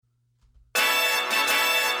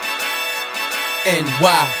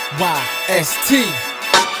NYYST.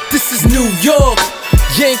 This is New York,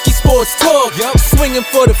 Yankee sports talk. Swinging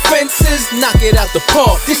for the fences, knock it out the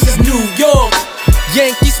park. This is New York,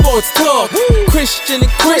 Yankee sports talk. Christian and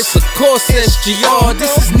Chris, of course SGR.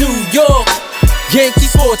 This is New York, Yankee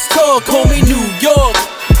sports talk. Homie, New York,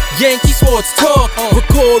 Yankee sports talk.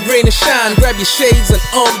 Record, rain or shine, grab your shades and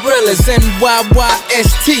umbrellas.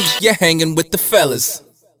 NYYST, you're hanging with the fellas.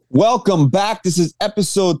 Welcome back. This is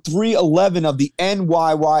episode 311 of the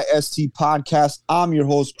NYYST podcast. I'm your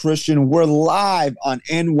host, Christian. We're live on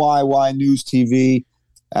NYY News TV.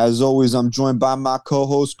 As always, I'm joined by my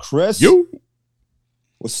co-host, Chris. Yo.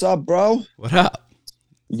 What's up, bro? What up?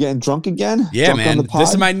 You getting drunk again? Yeah, drunk man. on the pod? This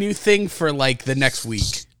is my new thing for like the next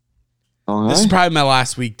week. All right. This is probably my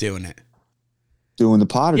last week doing it. Doing the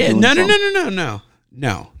pod or Yeah, doing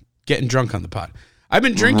no. Getting drunk on the pod. I've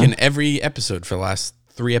been drinking every episode for the last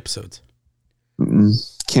 3 episodes.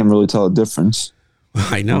 Can't really tell the difference.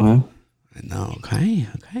 I know. I know. Okay.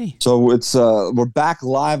 So it's we're back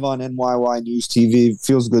live on NYY News TV.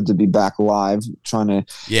 Feels good to be back live. Trying to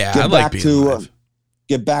I like being live.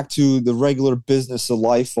 Get back to the regular business of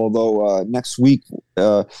life. Although next week's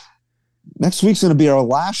going to be our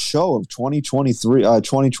last show of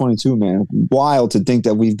 2022, man. Wild to think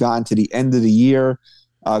that we've gotten to the end of the year,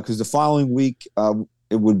 because the following week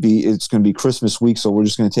it's going to be Christmas week. So we're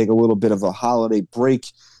just going to take a little bit of a holiday break,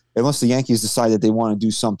 unless the Yankees decide that they want to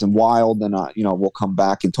do something wild. Then we'll come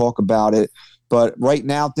back and talk about it. But right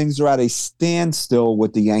now things are at a standstill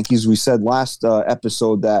with the Yankees. We said last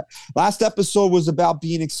episode was about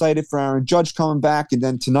being excited for Aaron Judge coming back, and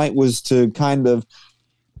then tonight was to kind of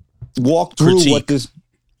walk through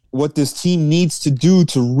what this team needs to do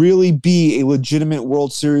to really be a legitimate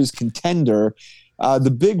World Series contender.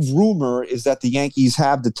 The big rumor is that the Yankees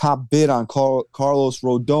have the top bid on Carlos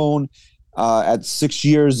Rodon at 6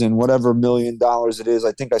 years and whatever $1 million it is.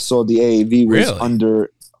 I think I saw the AAV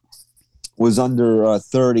was under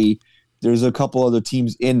 30. There's a couple other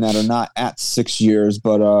teams in that are not at 6 years,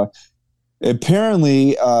 but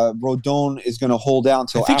apparently Rodon is going to hold down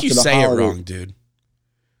till after the holiday. I think you say it wrong, dude.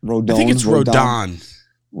 Rodon. I think it's Rodon.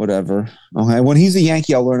 Whatever. Okay. When he's a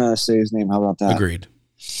Yankee, I'll learn how to say his name. How about that? Agreed.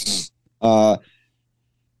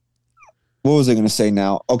 What was I going to say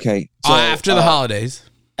now? Okay. So, after the holidays.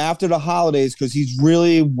 After the holidays, because he's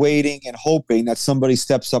really waiting and hoping that somebody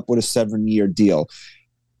steps up with a 7-year deal.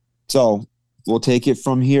 So we'll take it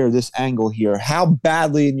from here, this angle here. How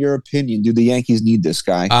badly, in your opinion, do the Yankees need this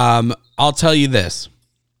guy? I'll tell you this.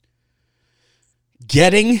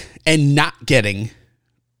 Getting and not getting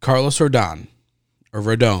Carlos Rodon, or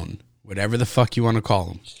Rodon, whatever the fuck you want to call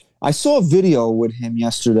him. I saw a video with him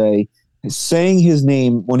yesterday saying his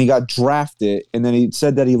name when he got drafted, and then he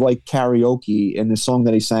said that he liked karaoke, and the song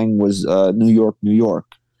that he sang was New York, New York.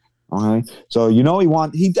 Okay, so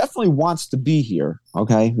he definitely wants to be here.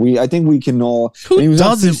 Okay, I think we can all. Who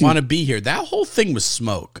doesn't want to be here? That whole thing was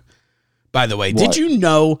smoke. By the way, Did you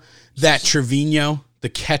know that Trevino, the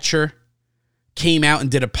catcher, came out and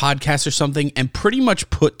did a podcast or something and pretty much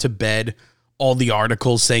put to bed all the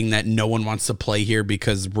articles saying that no one wants to play here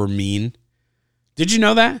because we're mean? Did you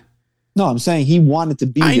know that? No, I'm saying he wanted to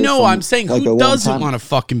be here. I know. I'm saying who doesn't want to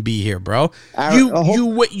fucking be here, bro?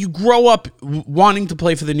 You grow up wanting to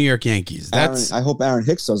play for the New York Yankees. I hope Aaron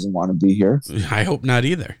Hicks doesn't want to be here. I hope not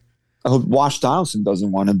either. I hope Wash Donaldson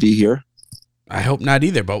doesn't want to be here. I hope not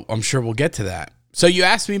either, but I'm sure we'll get to that. So you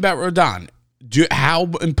asked me about Rodon. How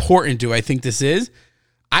important do I think this is?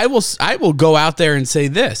 I will go out there and say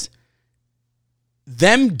this.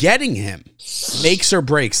 Them getting him makes or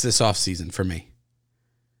breaks this offseason for me.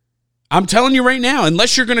 I'm telling you right now,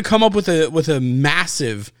 unless you're going to come up with a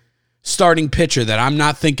massive starting pitcher that I'm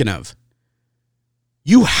not thinking of,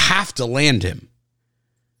 you have to land him.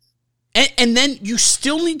 And then you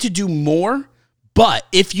still need to do more, but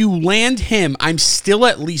if you land him, I'm still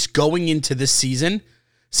at least going into this season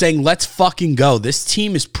saying, let's fucking go. This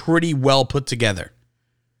team is pretty well put together.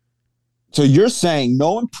 So you're saying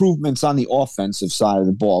no improvements on the offensive side of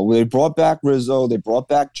the ball. They brought back Rizzo. They brought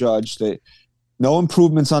back Judge. No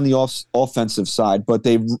improvements on the offensive side, but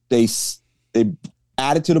they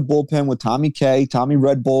added to the bullpen with Tommy K, Tommy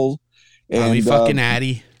Red Bull, and Tommy fucking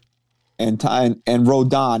Addy, and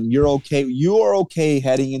Rodon. You're okay. You are okay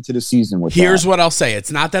heading into the season with. Here's what I'll say: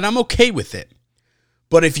 it's not that I'm okay with it,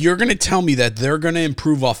 but if you're going to tell me that they're going to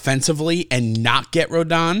improve offensively and not get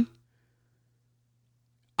Rodon,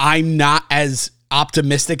 I'm not as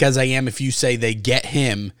optimistic as I am if you say they get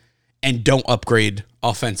him and don't upgrade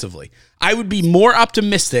offensively. I would be more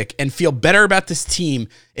optimistic and feel better about this team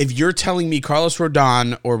if you're telling me Carlos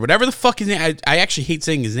Rodon or whatever the fuck his name. I actually hate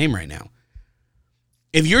saying his name right now.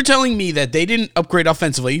 If you're telling me that they didn't upgrade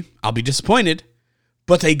offensively, I'll be disappointed.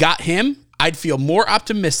 But they got him, I'd feel more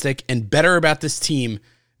optimistic and better about this team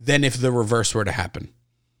than if the reverse were to happen.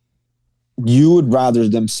 You would rather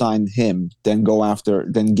them sign him than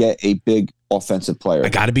get a big offensive player. I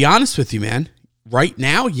got to be honest with you, man. Right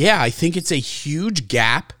now, yeah, I think it's a huge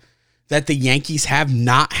gap that the Yankees have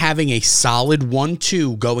not having a solid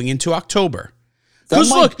 1-2 going into October. Because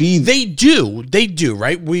look, they do,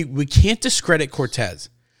 right? We can't discredit Cortez,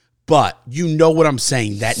 but you know what I'm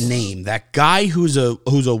saying. That name, that guy who's a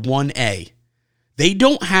 1A, they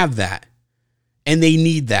don't have that, and they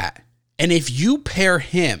need that. And if you pair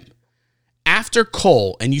him after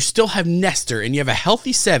Cole, and you still have Nestor, and you have a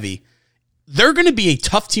healthy Sevy, they're going to be a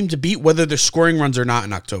tough team to beat, whether they're scoring runs or not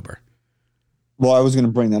in October. Well, I was going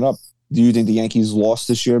to bring that up. Do you think the Yankees lost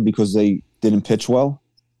this year because they didn't pitch well?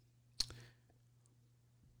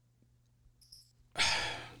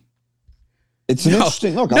 It's an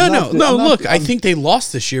interesting look. Look, I think they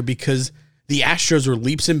lost this year because the Astros were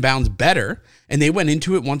leaps and bounds better, and they went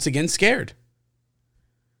into it once again scared.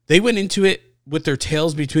 They went into it with their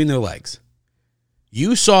tails between their legs.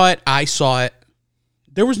 You saw it. I saw it.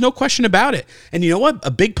 There was no question about it. And you know what?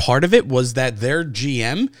 A big part of it was that their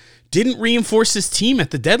GM didn't reinforce his team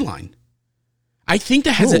at the deadline. I think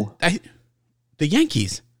that has the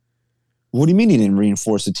Yankees. What do you mean he didn't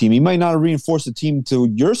reinforce the team? He might not have reinforced the team to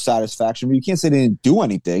your satisfaction, but you can't say they didn't do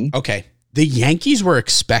anything. Okay. The Yankees were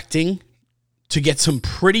expecting to get some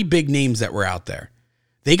pretty big names that were out there.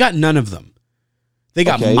 They got none of them. They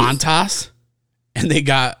got Montas and they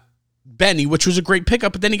got Benny, which was a great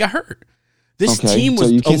pickup, but then he got hurt. This team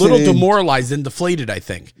was a little demoralized and deflated, I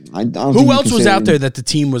think. Who else was out there that the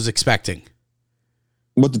team was expecting?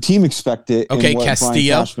 What the team expected and what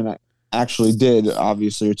Castillo. Brian Cashman actually did,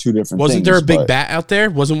 obviously, are two different things. Wasn't there a big bat out there?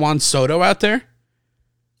 Wasn't Juan Soto out there?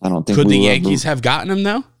 I don't think. Could the Yankees have gotten him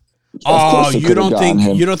though? You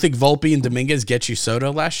don't think Volpe and Dominguez get you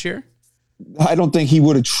Soto last year? I don't think he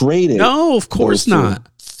would have traded. No, of course not.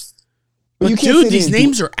 But dude, these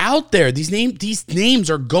names are out there. These names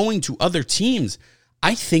are going to other teams.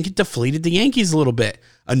 I think it deflated the Yankees a little bit.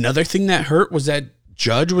 Another thing that hurt was that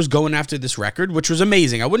Judge was going after this record, which was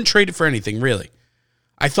amazing. I wouldn't trade it for anything, really.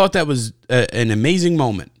 I thought that was an amazing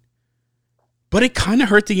moment. But it kind of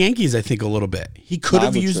hurt the Yankees, I think, a little bit. He could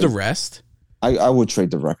have used the rest. I would trade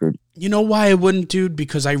the record. You know why I wouldn't, dude?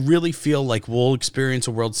 Because I really feel like we'll experience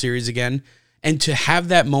a World Series again. And to have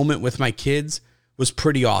that moment with my kids was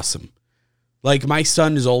pretty awesome. Like, my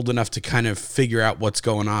son is old enough to kind of figure out what's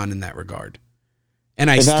going on in that regard.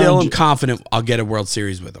 And I still am confident I'll get a World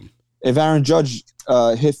Series with him. If Aaron Judge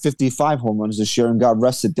hit 55 home runs this year and got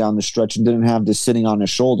rested down the stretch and didn't have this sitting on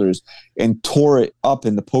his shoulders and tore it up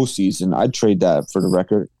in the postseason, I'd trade that for the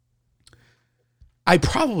record. I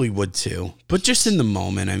probably would too. But just in the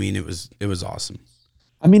moment, I mean, it was awesome.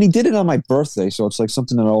 I mean, he did it on my birthday, so it's like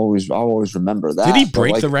something that I'll always remember that. Did he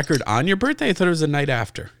break the record on your birthday? I thought it was the night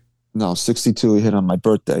after. No, 62 he hit on my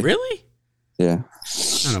birthday. Really? Yeah.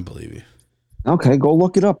 I don't believe you. Okay, go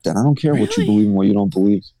look it up then. I don't care what you believe and what you don't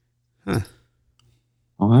believe. Huh.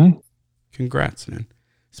 All right. Congrats, man.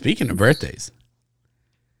 Speaking of birthdays,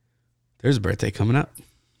 there's a birthday coming up.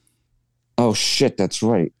 Oh, shit, that's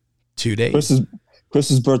right. 2 days.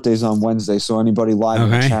 Chris's birthday's on Wednesday, so anybody live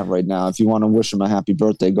in the chat right now, if you want to wish him a happy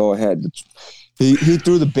birthday, go ahead. He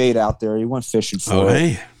threw the bait out there. He went fishing for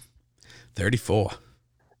it. 34.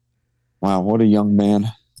 Wow, what a young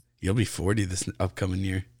man. You'll be 40 this upcoming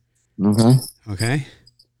year. Okay.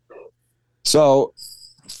 So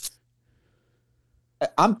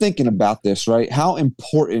I'm thinking about this, right? How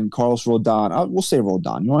important Carlos Rodon, we'll say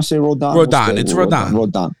Rodon. You want to say Rodon? Rodon. It's Rodon.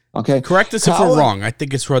 Rodon. Okay. Correct us if we're wrong. I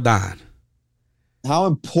think it's Rodon. How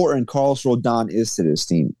important Carlos Rodon is to this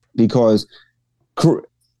team. Because,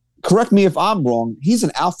 correct me if I'm wrong, he's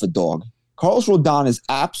an alpha dog. Carlos Rodon is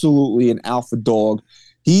absolutely an alpha dog.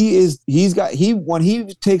 When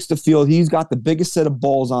he takes the field, he's got the biggest set of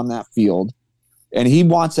balls on that field, and he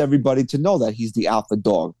wants everybody to know that he's the alpha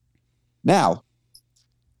dog. Now,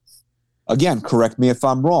 again, correct me if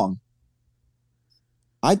I'm wrong.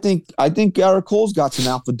 I think Garrett Cole's got some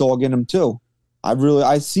alpha dog in him too.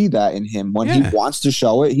 I see that in him. When he wants to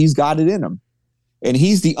show it, he's got it in him. And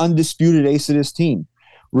he's the undisputed ace of this team.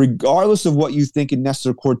 Regardless of what you think of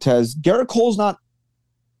Nestor Cortez, Garrett Cole's not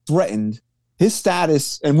threatened. His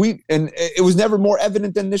status, and it was never more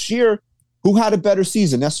evident than this year. Who had a better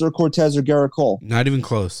season, Nestor Cortez or Garrett Cole? Not even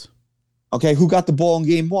close. Okay, who got the ball in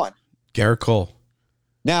game one? Garrett Cole.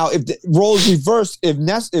 Now, if the roles reversed, if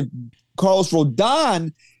Carlos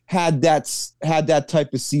Rodon had that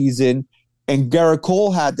type of season and Garrett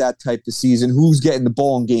Cole had that type of season, who's getting the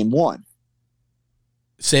ball in game one?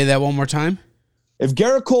 Say that one more time. If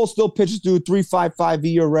Garrett Cole still pitches through a 3.55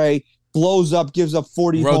 ERA, blows up, gives up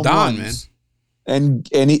 40 home runs, man.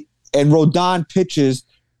 And Rodon pitches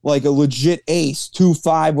like a legit ace,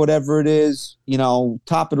 2.5, whatever it is,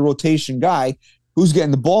 top of the rotation guy, who's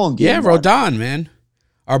getting the ball in game. Yeah, Rodon, man.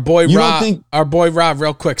 Our boy Rob,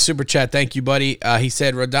 real quick, super chat. Thank you, buddy. He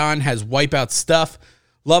said Rodon has wipeout stuff.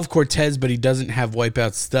 Love Cortez, but he doesn't have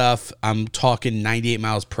wipeout stuff. I'm talking 98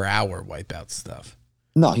 miles per hour wipeout stuff.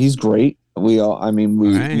 No, he's great. We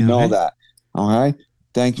know that. All right.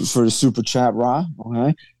 Thank you for the super chat, Ra.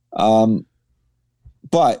 Okay.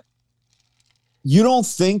 But you don't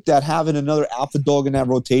think that having another alpha dog in that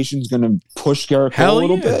rotation is going to push Garrett Cole a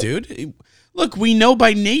little bit? Dude. Look, we know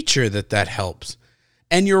by nature that helps.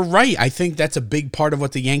 And you're right. I think that's a big part of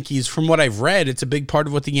what the Yankees, from what I've read, it's a big part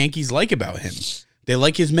of what the Yankees like about him. They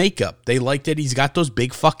like his makeup. They like that he's got those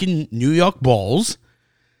big fucking New York balls.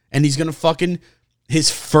 And he's going to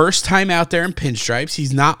his first time out there in pinstripes,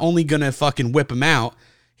 he's not only going to fucking whip him out,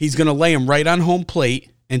 he's going to lay him right on home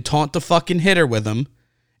plate and taunt the fucking hitter with him.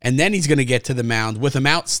 And then he's going to get to the mound with him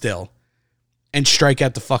out still and strike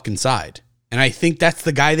out the fucking side. And I think that's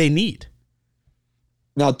the guy they need.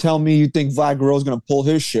 Now tell me you think Vlad Guerrero's going to pull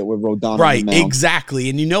his shit with Rodon. Right, exactly.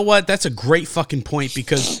 And you know what? That's a great fucking point,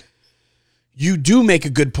 because you do make a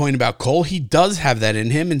good point about Cole. He does have that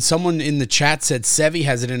in him. And someone in the chat said Sevy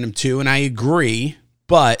has it in him too. And I agree.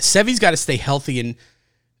 But Sevy's got to stay healthy, and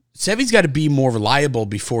Sevy's got to be more reliable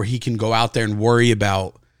before he can go out there and worry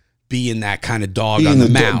about being that kind of dog on the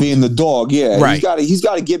mound. Being the dog, yeah. Right. He's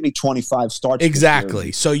got to give me 25 starts.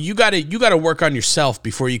 Exactly. So you got to work on yourself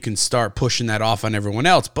before you can start pushing that off on everyone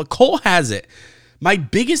else. But Cole has it. My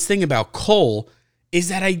biggest thing about Cole is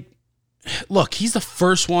that he's the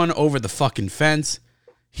first one over the fucking fence.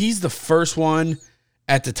 He's the first one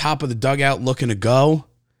at the top of the dugout looking to go.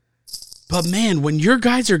 But man, when your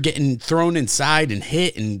guys are getting thrown inside and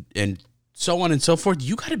hit and so on and so forth,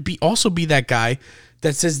 you got to be that guy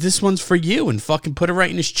that says this one's for you and fucking put it right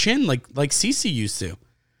in his chin like CeCe used to.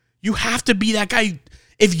 You have to be that guy.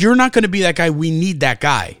 If you're not going to be that guy, we need that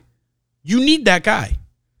guy. You need that guy.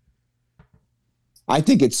 I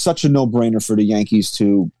think it's such a no-brainer for the Yankees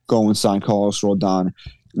to go and sign Carlos Rodon.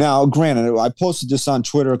 Now, granted, I posted this on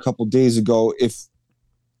Twitter a couple days ago,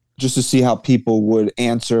 just to see how people would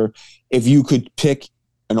answer. If you could pick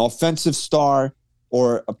an offensive star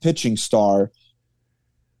or a pitching star,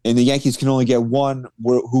 and the Yankees can only get one,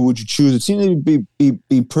 who would you choose? It seemed to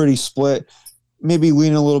be pretty split, maybe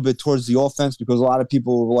leaning a little bit towards the offense, because a lot of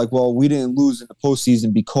people were like, well, we didn't lose in the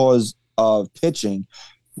postseason because of pitching,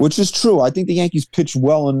 which is true. I think the Yankees pitched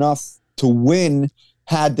well enough to win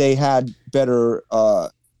had they had better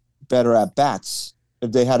at-bats,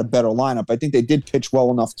 if they had a better lineup. I think they did pitch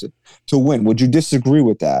well enough to win. Would you disagree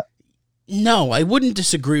with that? No, I wouldn't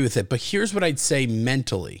disagree with it, but here's what I'd say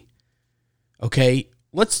mentally. Okay,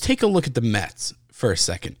 let's take a look at the Mets for a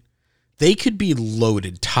second. They could be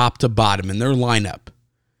loaded top to bottom in their lineup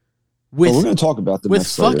with, we're going to talk about the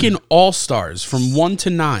Mets fucking later. all-stars from 1 to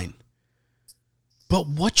 9. But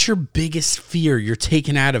what's your biggest fear you're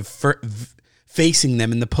taking out of facing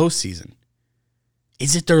them in the postseason?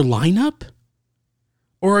 Is it their lineup?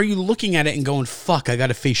 Or are you looking at it and going, fuck, I got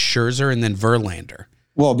to face Scherzer and then Verlander?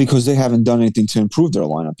 Well, because they haven't done anything to improve their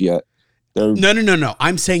lineup yet. No.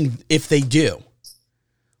 I'm saying if they do.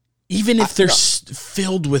 Even if they're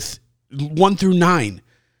filled with 1 through 9,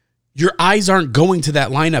 your eyes aren't going to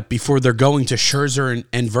that lineup before they're going to Scherzer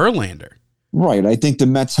and Verlander. Right. I think the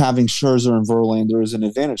Mets having Scherzer and Verlander is an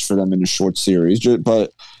advantage for them in a short series.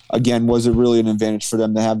 But again, was it really an advantage for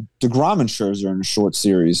them to have DeGrom and Scherzer in a short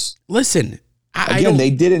series? Listen, they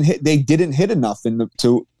didn't hit enough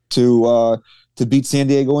to beat San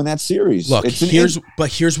Diego in that series. Look,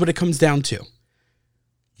 here's what it comes down to.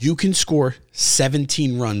 You can score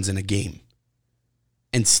 17 runs in a game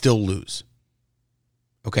and still lose.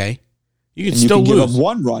 Okay? You can still lose. Give up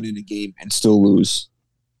 1 run in a game and still lose.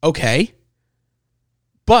 Okay.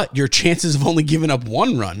 But your chances of only giving up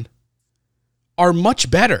 1 run are much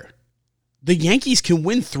better. The Yankees can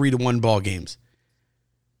win 3-1 ball games.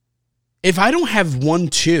 If I don't have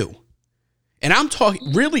 1-2, and I'm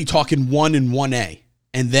really talking 1 and 1A,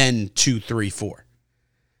 and then 2, 3, 4.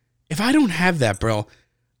 If I don't have that, bro,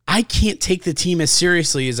 I can't take the team as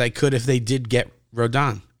seriously as I could if they did get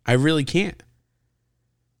Rodon. I really can't.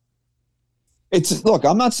 Look,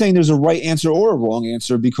 I'm not saying there's a right answer or a wrong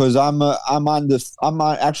answer, because I'm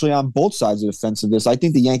actually on both sides of the fence of this. I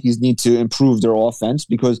think the Yankees need to improve their offense,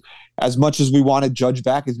 because as much as we want to Judge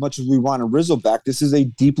back, as much as we want to Rizzo back, this is a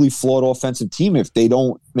deeply flawed offensive team if they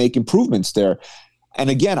don't make improvements there. And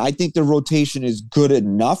again, I think the rotation is good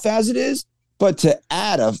enough as it is, But to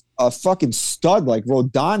add a fucking stud like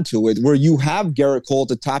Rodon to it, where you have Garrett Cole at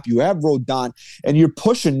the top, you have Rodon, and you're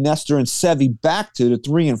pushing Nestor and Sevy back to the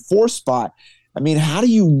 3 and 4 spot. I mean, how do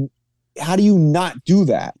you not do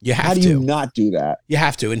that? How do you not do that? You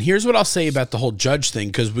have to. And here's what I'll say about the whole Judge thing,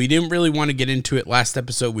 because we didn't really want to get into it last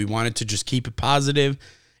episode. We wanted to just keep it positive.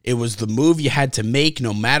 It was the move you had to make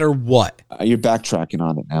no matter what. You're backtracking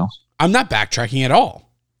on it now. I'm not backtracking at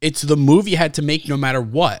all. It's the move you had to make no matter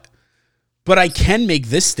what. But I can make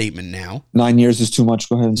this statement now. 9 years is too much.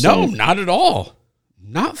 Go ahead and say No, it. not at all.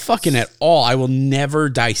 Not fucking at all. I will never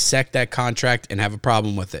dissect that contract and have a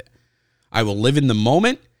problem with it. I will live in the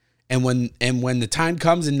moment. And when the time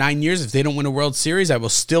comes in 9 years, if they don't win a World Series, I will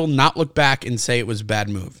still not look back and say it was a bad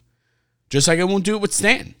move. Just like I won't do it with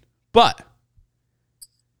Stanton. But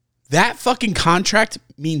that fucking contract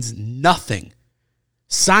means nothing.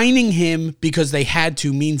 Signing him because they had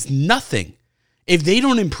to means nothing if they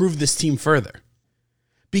don't improve this team further.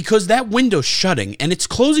 Because that window's shutting, and it's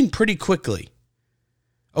closing pretty quickly.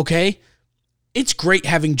 Okay? It's great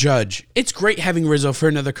having Judge. It's great having Rizzo for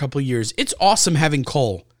another couple of years. It's awesome having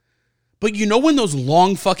Cole. But you know when those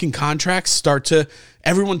long fucking contracts start to,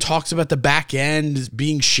 everyone talks about the back end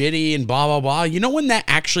being shitty and blah, blah, blah. You know when that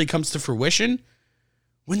actually comes to fruition?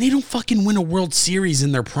 When they don't fucking win a World Series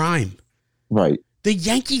in their prime. Right. The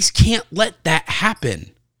Yankees can't let that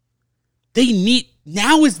happen.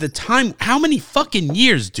 Now is the time. How many fucking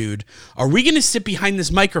years, dude, are we going to sit behind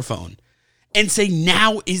this microphone and say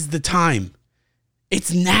now is the time?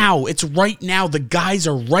 It's now. It's right now. The guys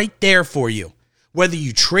are right there for you. Whether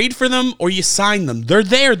you trade for them or you sign them, they're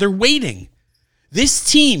there. They're waiting. This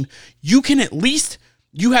team, you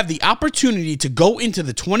have the opportunity to go into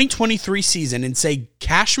the 2023 season and say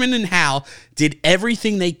Cashman and Hal did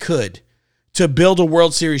everything they could to build a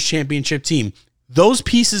World Series championship team. Those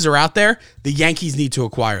pieces are out there. The Yankees need to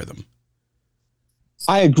acquire them.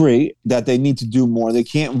 I agree that they need to do more. They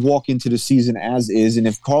can't walk into the season as is. And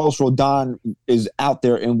if Carlos Rodon is out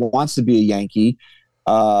there and wants to be a Yankee,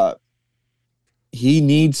 he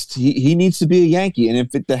needs to be a Yankee. And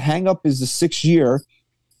if the hang-up is the 6th year,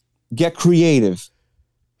 get creative.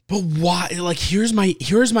 But why? Like, here's my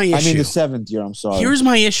issue. I mean, the 7th year. I'm sorry. Here's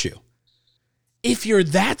my issue. If you're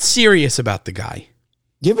that serious about the guy,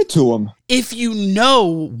 give it to him. If you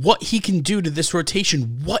know what he can do to this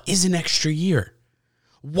rotation, what is an extra year?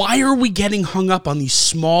 Why are we getting hung up on these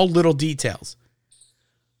small little details?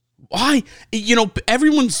 Why? You know,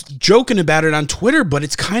 everyone's joking about it on Twitter, but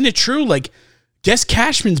it's kind of true. Like, guess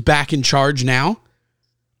Cashman's back in charge now.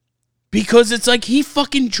 Because it's like he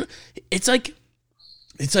fucking... It's like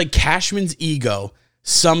Cashman's ego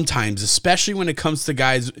sometimes, especially when it comes to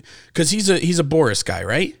guys... Because he's a Boris guy,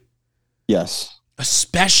 right? Yes.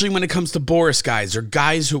 Especially when it comes to Boris guys or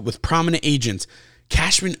guys who with prominent agents.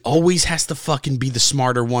 Cashman always has to fucking be the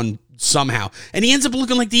smarter one somehow. And he ends up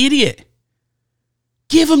looking like the idiot.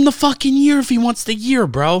 Give him the fucking year if he wants the year,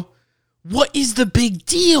 bro. What is the big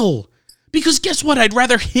deal? Because guess what? I'd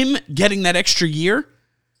rather him getting that extra year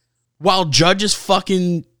while Judge is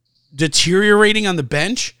fucking deteriorating on the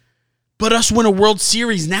bench, but us win a World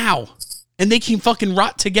Series now. And they can fucking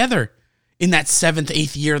rot together in that 7th,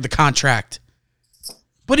 8th year of the contract.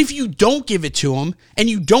 But if you don't give it to him and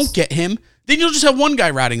you don't get him, then you'll just have one guy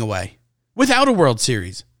rotting away without a World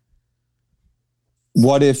Series.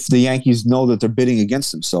 What if the Yankees know that they're bidding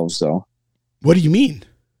against themselves, though? What do you mean?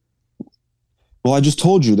 Well, I just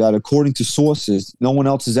told you that according to sources, no one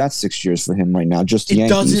else is at 6 years for him right now, just the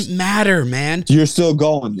Yankees. It doesn't matter, man. You're still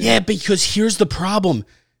going there. Yeah, because here's the problem.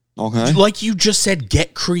 Okay. Like you just said,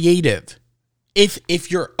 get creative. If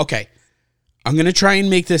you're... Okay, I'm going to try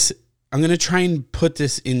and put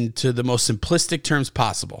this into the most simplistic terms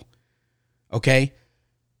possible. Okay?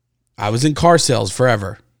 I was in car sales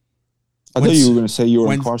forever. I thought you were going to say you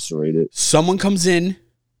were incarcerated. Someone comes in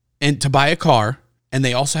and to buy a car, and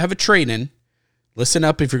they also have a trade-in. Listen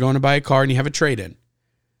up if you're going to buy a car and you have a trade-in.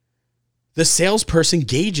 The salesperson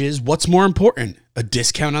gauges what's more important, a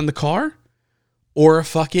discount on the car or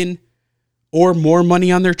or more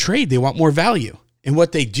money on their trade. They want more value. And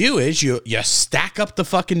what they do is you stack up the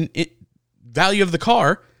fucking value of the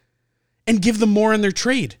car and give them more on their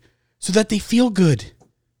trade so that they feel good.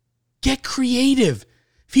 Get creative.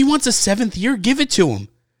 If he wants a 7th year, give it to him.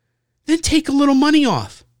 Then take a little money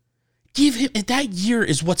off. Give him, that year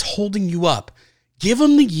is what's holding you up. Give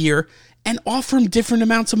him the year and offer him different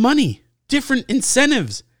amounts of money, different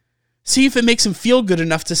incentives. See if it makes him feel good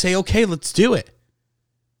enough to say, okay, let's do it.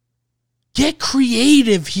 Get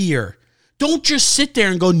creative here. Don't just sit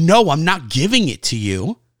there and go, no, I'm not giving it to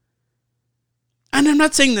you. And I'm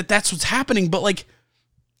not saying that that's what's happening, but like,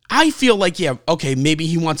 I feel like, yeah, okay, maybe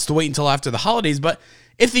he wants to wait until after the holidays, but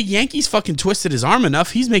if the Yankees fucking twisted his arm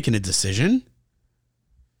enough, he's making a decision.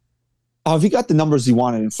 Oh, if he got the numbers he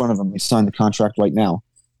wanted in front of him, he signed the contract right now.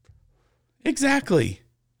 Exactly.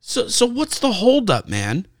 So what's the holdup,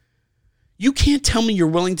 man? You can't tell me you're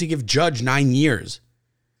willing to give Judge 9 years,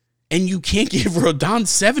 and you can't give Rodon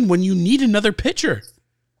 7 when you need another pitcher.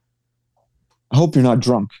 I hope you're not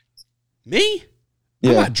drunk. Me? Yeah.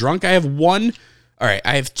 I'm not drunk. I have one. All right,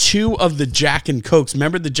 I have 2 of the Jack and Cokes.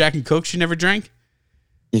 Remember the Jack and Cokes you never drank?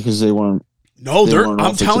 Because they weren't. No,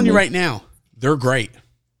 I'm telling you right now, they're great.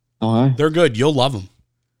 Okay. They're good. You'll love them.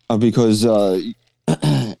 Because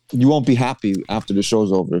you won't be happy after the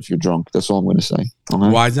show's over if you're drunk. That's all I'm going to say. Okay?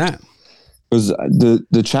 Why is that? Because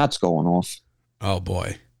the chat's going off. Oh,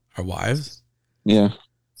 boy. Our wives? Yeah.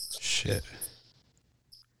 Shit.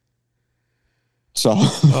 So.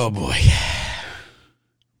 Oh, boy.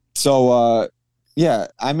 So, yeah,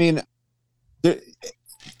 I mean,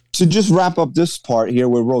 to just wrap up this part here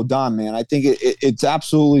with Rodon, man, I think it's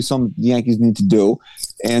absolutely something the Yankees need to do.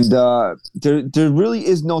 And there really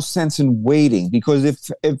is no sense in waiting, because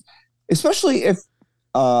especially if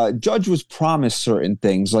Judge was promised certain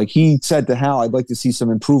things, like he said to Hal, I'd like to see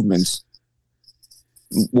some improvements.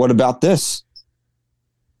 What about this?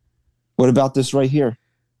 What about this right here?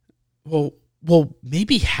 Well,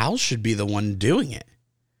 maybe Hal should be the one doing it.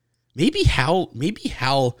 Maybe Hal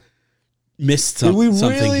missed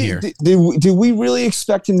something here. Did we really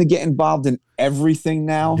expect him to get involved in everything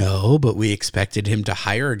now? No, but we expected him to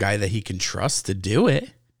hire a guy that he can trust to do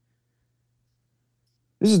it.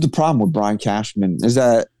 This is the problem with Brian Cashman, is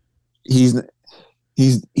that he's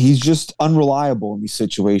just unreliable in these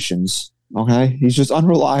situations. Okay, he's just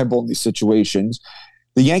unreliable in these situations.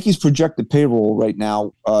 The Yankees' projected payroll right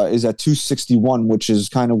now is at $261, which is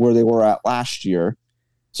kind of where they were at last year.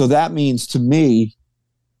 So that means, to me,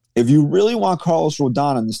 if you really want Carlos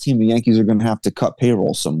Rodon on this team, the Yankees are going to have to cut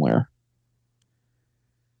payroll somewhere.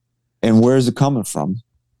 And where is it coming from?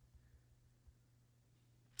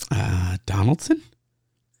 Donaldson?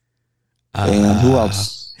 And who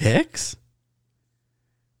else? Hicks?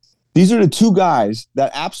 These are the 2 guys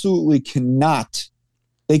that absolutely cannot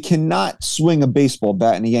swing a baseball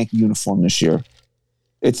bat in a Yankee uniform this year.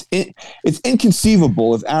 It's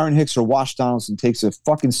inconceivable if Aaron Hicks or Wash Donaldson takes a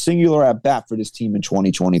fucking singular at bat for this team in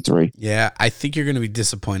 2023. Yeah, I think you're going to be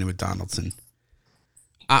disappointed with Donaldson.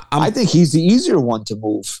 I think he's the easier one to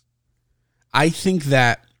move. I think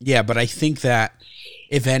that, yeah, but I think that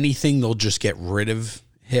if anything, they'll just get rid of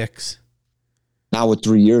Hicks. Now with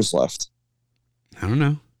 3 years left. I don't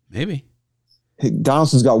know. Maybe.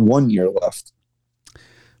 Donaldson's got 1 year left.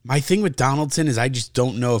 My thing with Donaldson is I just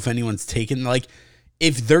don't know if anyone's taken, like,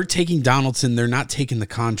 if they're taking Donaldson, they're not taking the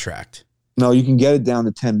contract. No, you can get it down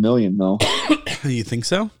to $10 million, though. You think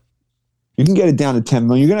so? You can get it down to $10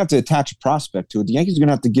 million. You're going to have to attach a prospect to it. The Yankees are going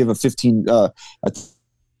to have to give a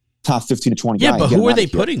top 15 to 20 yeah, guy. But who are they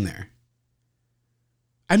putting there?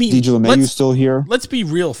 I mean, DJ LeMayu's still here. Let's be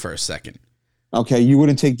real for a second. Okay, you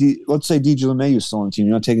wouldn't take let's say DJ LeMayu's still on the team.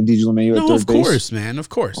 You're not taking DJ LeMayu at third base? Of course, man. Of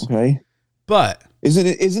course. Okay. But isn't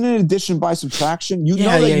it addition by subtraction? You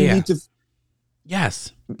know that you need to.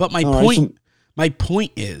 Yes, but my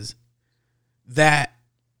point is that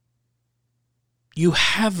you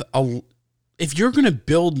have if you're going to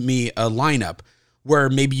build me a lineup where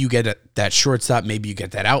maybe you get that shortstop, maybe you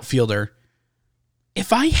get that outfielder.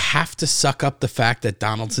 If I have to suck up the fact that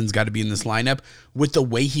Donaldson's got to be in this lineup with the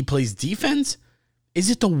way he plays defense, is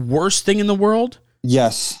it the worst thing in the world?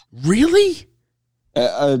 Yes. Really?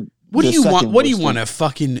 What do you want? What do you want? A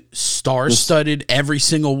fucking star-studded every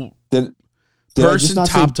single person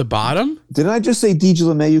top to bottom? Didn't I just say DJ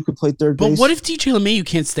LeMayu could play third base? But what if DJ LeMayu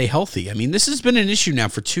can't stay healthy? I mean, this has been an issue now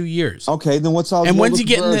for 2 years. Okay, then what's all? And when's he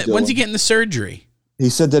getting the surgery? He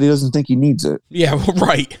said that he doesn't think he needs it. Yeah,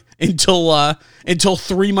 right. Until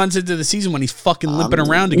 3 months into the season when he's fucking limping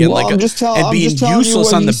around again, and being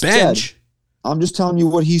useless on the bench. I'm just telling you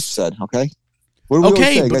what he said. Okay.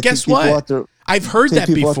 Okay, but guess what? I've heard that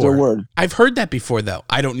before. I've heard that before, though.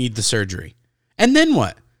 I don't need the surgery. And then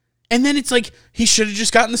what? And then it's like he should have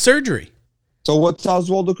just gotten the surgery. So what's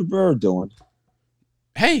Oswaldo Cabrera doing?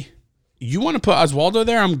 Hey, you want to put Oswaldo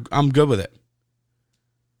there? I'm good with it.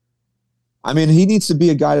 I mean, he needs to be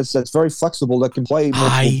a guy that's very flexible, that can play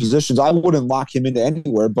multiple positions. I wouldn't lock him into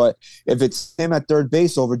anywhere, but if it's him at third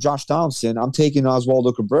base over Josh Donaldson, I'm taking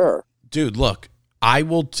Oswaldo Cabrera. Dude, look,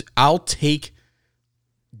 I'll take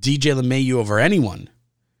DJ LeMayu over anyone.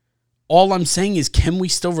 All I'm saying is, can we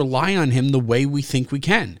still rely on him the way we think we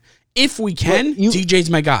can? If we can, DJ's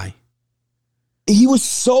my guy. He was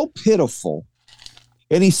so pitiful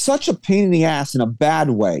And he's such a pain in the ass in a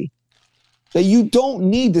bad way that you don't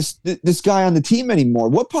need this guy on the team anymore.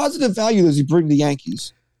 What positive value does he bring to the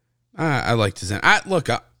Yankees? I liked his energy. Look,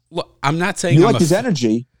 I'm not saying You I'm liked his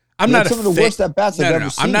energy. I'm not some of the worst at bats I've ever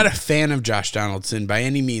seen. I'm not a fan of Josh Donaldson by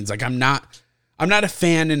any means. Like I'm not a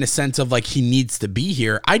fan in the sense of like he needs to be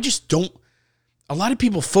here. I just don't. A lot of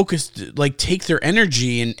people take their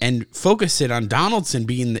energy and focus it on Donaldson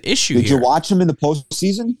being the issue here. Did you watch him in the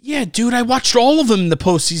postseason? Yeah, dude, I watched all of them in the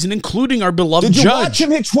postseason, including our beloved Judge. Did you watch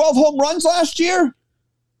him hit 12 home runs last year?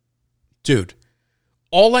 Dude,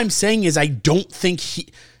 all I'm saying is I don't think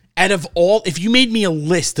if you made me a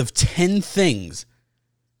list of 10 things.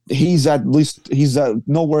 He's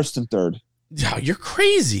no worse than third. Oh, you're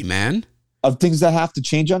crazy, man. Of things that have to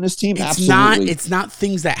change on this team? Absolutely. It's not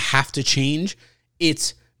things that have to change.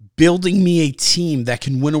 It's building me a team that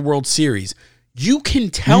can win a World Series. You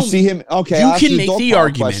can tell me. You see him? Okay, you can make the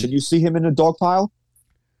argument. Question. You see him in a dog pile?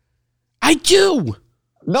 I do.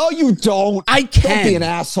 No, you don't. I can. Don't be an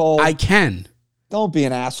asshole. I can. Don't be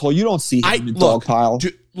an asshole. You don't see him in the dog pile.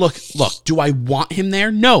 Look. Do I want him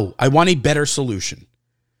there? No. I want a better solution.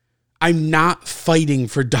 I'm not fighting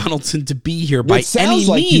for Donaldson to be here by any means. It sounds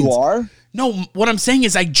like you are. No, what I'm saying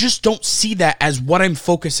is I just don't see that as what I'm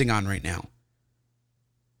focusing on right now.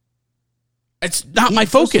 It's not my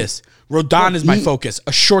focus. Rodon is my focus.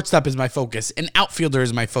 A shortstop is my focus. An outfielder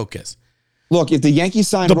is my focus. Look, if the Yankees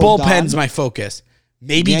sign the Rodon, bullpen's my focus.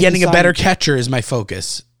 Maybe getting a better catcher is my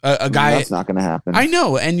focus. A guy that's not going to happen. I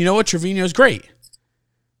know, and you know what? Trevino's great.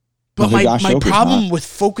 But my problem with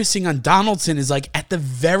focusing on Donaldson is like at the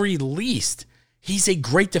very least, he's a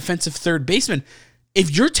great defensive third baseman.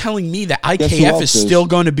 If you're telling me that IKF is still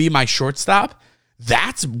going to be my shortstop,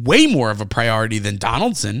 that's way more of a priority than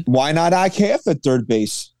Donaldson. Why not IKF at third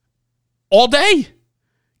base? All day.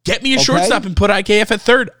 Get me a shortstop and put IKF at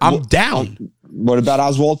third. I'm down. What about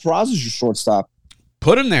Oswald Peraza as your shortstop?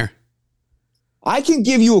 Put him there. I can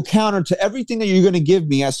give you a counter to everything that you're going to give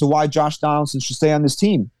me as to why Josh Donaldson should stay on this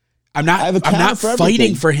team. I'm not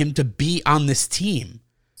fighting for him to be on this team.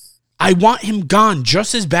 I want him gone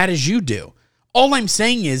just as bad as you do. All I'm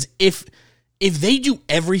saying is if they do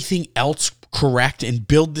everything else correct and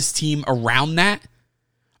build this team around that,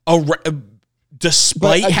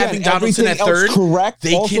 despite having Donaldson at third, correct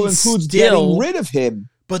they also can includes still getting rid of him.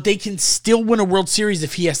 But they can still win a World Series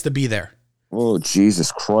if he has to be there. Oh,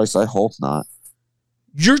 Jesus Christ. I hope not.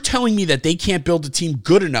 You're telling me that they can't build a team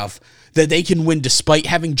good enough that they can win despite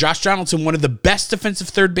having Josh Donaldson, one of the best defensive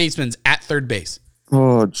third basemen, at third base.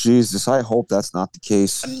 Oh, Jesus. I hope that's not the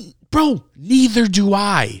case. Bro, neither do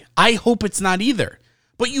I. I hope it's not either.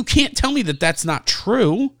 But you can't tell me that that's not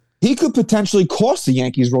true. He could potentially cost the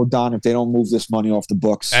Yankees Rodon if they don't move this money off the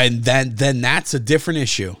books. And then that's a different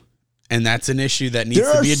issue. And that's an issue that needs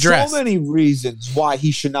to be addressed. There are so many reasons why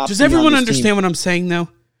he should not be on this team. Does everyone understand what I'm saying, though?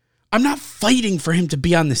 I'm not fighting for him to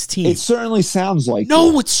be on this team. It certainly sounds like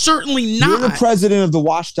No, it's certainly not. You're the president of the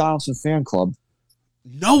Wash Donaldson fan club.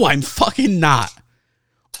 No, I'm fucking not.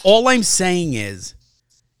 All I'm saying is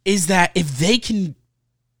that if they can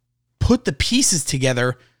put the pieces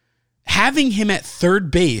together, having him at third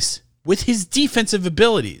base with his defensive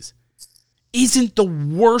abilities isn't the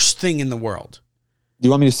worst thing in the world. Do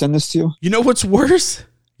you want me to send this to you? You know what's worse?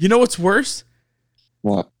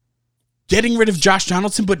 What? Getting rid of Josh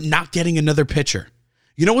Donaldson, but not getting another pitcher.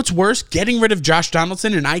 You know what's worse? Getting rid of Josh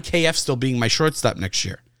Donaldson and IKF still being my shortstop next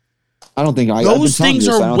year. I don't think those things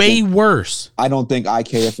are way worse. I don't think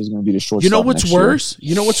IKF is going to be the shortstop. You know what's worse?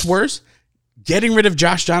 You know what's worse? Getting rid of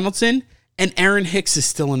Josh Donaldson and Aaron Hicks is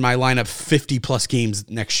still in my lineup 50 plus games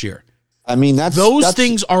next year. I mean, those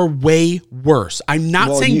things are way worse. I'm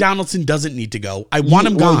not saying Donaldson doesn't need to go. I want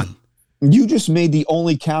him gone. You just made the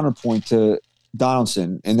only counterpoint to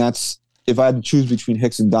Donaldson, and that's if I had to choose between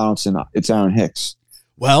Hicks and Donaldson, it's Aaron Hicks.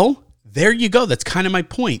 Well, there you go. That's kind of my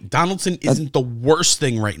point. Donaldson isn't the worst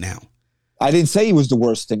thing right now. I didn't say he was the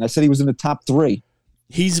worst thing. I said he was in the top 3.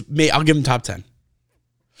 I'll give him top 10.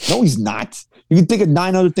 No, he's not. You can think of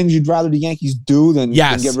 9 other things you'd rather the Yankees do than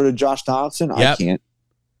get rid of Josh Donaldson. Yep. I can't.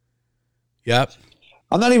 Yep.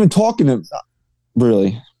 I'm not even talking to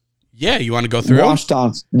really. Yeah, you want to go through? Josh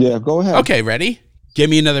Donaldson. Yeah, go ahead. Okay, ready? Give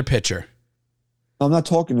me another pitcher. I'm not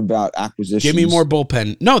talking about acquisitions. Give me more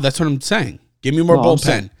bullpen. No, that's what I'm saying. Give me more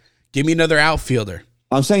bullpen. Give me another outfielder.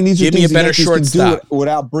 I'm saying these are things the Yankees can do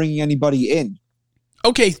without bringing anybody in.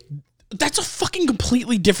 Okay, that's a fucking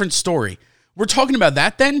completely different story. We're talking about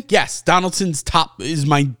that then? Yes, Donaldson's top is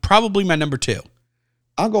probably my number 2.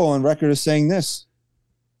 I'll go on record as saying this.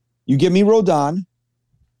 You give me Rodon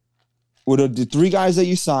with the 3 guys that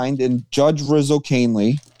you signed and Judge, Rizzo,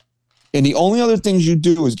 Canely. And the only other things you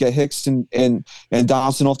do is get Hicks and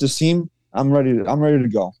Donaldson off this team. I'm ready to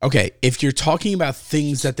go. Okay, if you're talking about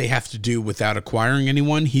things that they have to do without acquiring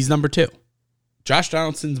anyone, he's number 2. Josh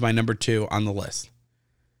Donaldson's my number 2 on the list.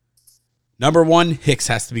 Number 1, Hicks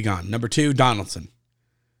has to be gone. Number 2, Donaldson.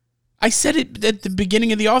 I said it at the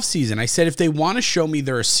beginning of the offseason. I said if they want to show me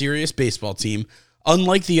they're a serious baseball team,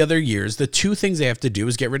 unlike the other years, the 2 things they have to do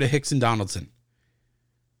is get rid of Hicks and Donaldson.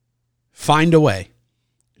 Find a way.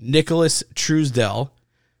 Nicholas Truesdell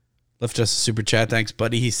left us a super chat. Thanks,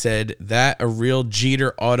 buddy. He said, that a real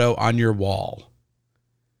Jeter auto on your wall.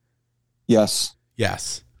 Yes.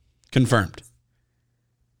 Yes. Confirmed.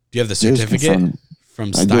 Do you have the certificate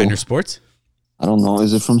from Steiner Sports? I don't know.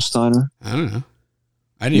 Is it from Steiner? I don't know.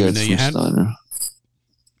 I didn't even know you had Steiner.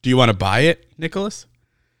 Do you want to buy it, Nicholas?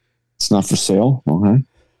 It's not for sale. Okay.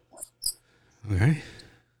 Okay.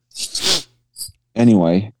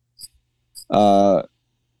 Anyway, I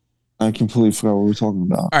completely forgot what we were talking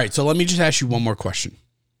about. All right, so let me just ask you one more question.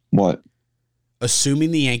 What?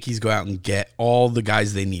 Assuming the Yankees go out and get all the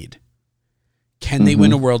guys they need, can they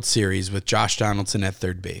win a World Series with Josh Donaldson at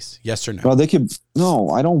third base? Yes or no? Well, they could. No,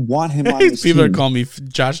 I don't want him on this People team. are calling me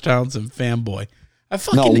Josh Donaldson fanboy. I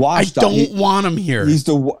don't want him here. He's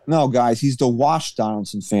guys. He's the Wash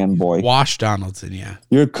Donaldson fanboy. Wash Donaldson, yeah.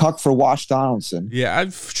 You're a cuck for Wash Donaldson. Yeah,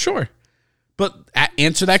 sure. But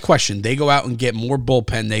answer that question. They go out and get more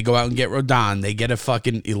bullpen. They go out and get Rodon. They get a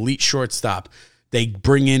fucking elite shortstop. They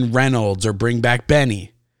bring in Reynolds or bring back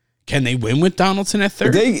Benny. Can they win with Donaldson at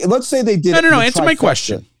third? Let's say they did. No. Answer my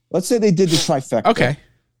question. Let's say they did the trifecta. Okay.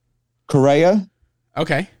 Correa.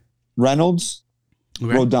 Okay. Reynolds.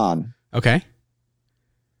 Okay. Rodon. Okay.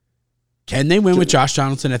 Can they win with Josh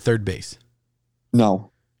Donaldson at third base?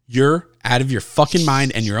 No. You're out of your fucking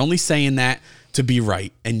mind, and you're only saying that to be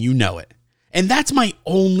right, and you know it. And that's my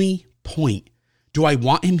only point. Do I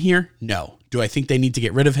want him here? No. Do I think they need to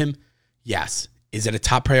get rid of him? Yes. Is it a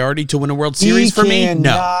top priority to win a World Series for me? No. He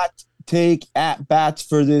cannot take at-bats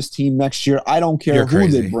for this team next year. I don't care who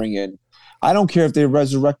they bring in. I don't care if they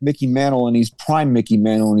resurrect Mickey Mantle and he's prime Mickey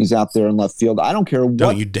Mantle and he's out there in left field. I don't care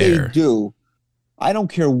what they do. I don't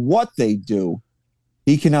care what they do.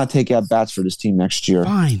 He cannot take at-bats for this team next year.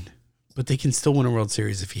 Fine. But they can still win a World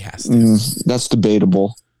Series if he has to. That's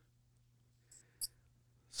debatable.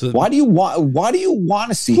 So why do you want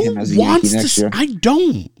to see him as a Yankee next year?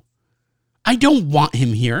 I don't want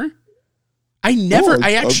him here. I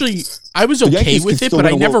was okay with it, but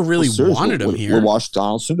I never really wanted him here. Wash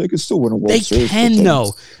Donaldson, they could still win a World Series. They can,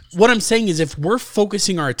 though. What I'm saying is if we're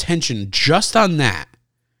focusing our attention just on that,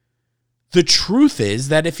 the truth is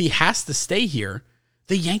that if he has to stay here,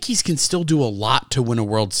 the Yankees can still do a lot to win a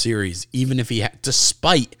World Series, even if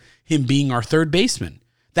despite him being our third baseman.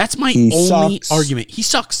 That's my only argument. He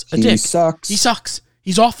sucks. He sucks.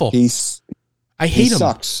 He's awful. I hate him.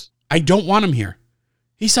 Sucks. I don't want him here.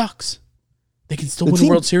 He sucks. They can still win a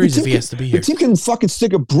World Series if he has to be here. The team can fucking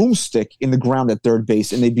stick a broomstick in the ground at third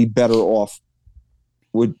base, and they'd be better off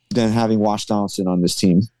than having Wash Donaldson on this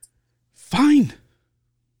team. Fine.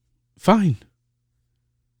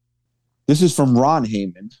 This is from Ron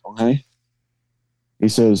Heyman, okay? He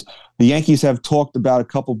says, the Yankees have talked about a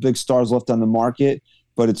couple big stars left on the market,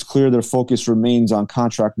 but it's clear their focus remains on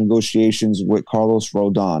contract negotiations with Carlos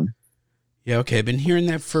Rodon. Yeah, okay. I've been hearing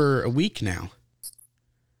that for a week now.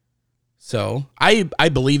 So I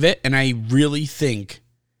believe it, and I really think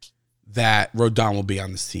that Rodon will be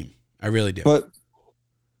on this team. I really do. But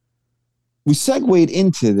we segued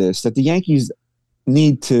into this, that the Yankees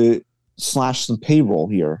need to slash some payroll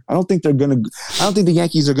here. I don't think the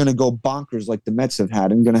Yankees are going to go bonkers like the Mets have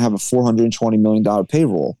had and going to have a $420 million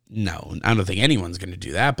payroll. No, I don't think anyone's going to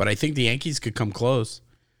do that, but I think the Yankees could come close.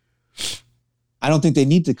 I don't think they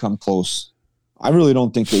need to come close. I really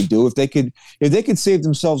don't think they do. If they could save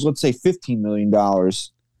themselves, let's say $15 million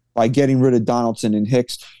by getting rid of Donaldson and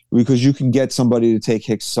Hicks, because you can get somebody to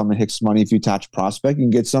take some of Hicks' money if you attach prospect. You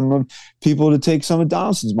can get some of people to take some of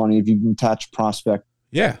Donaldson's money if you can attach prospect.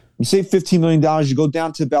 Yeah. You save $15 million, you go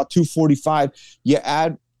down to about $245. You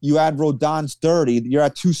add Rodon's 30, you're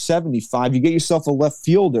at $275. You get yourself a left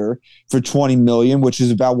fielder for $20 million, which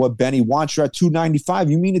is about what Benny wants. You're at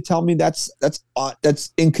 $295. You mean to tell me that's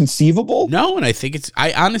inconceivable? No, and I think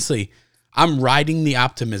I'm riding the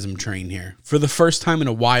optimism train here for the first time in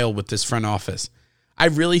a while with this front office. I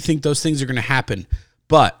really think those things are going to happen.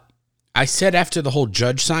 But I said after the whole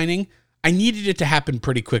Judge signing, I needed it to happen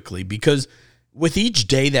pretty quickly, because with each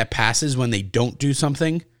day that passes when they don't do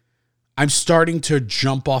something, I'm starting to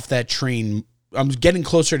jump off that train. I'm getting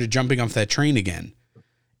closer to jumping off that train again.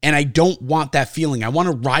 And I don't want that feeling. I want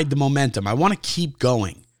to ride the momentum. I want to keep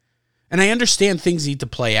going. And I understand things need to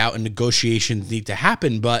play out and negotiations need to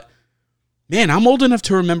happen, but man, I'm old enough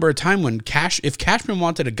to remember a time when if Cashman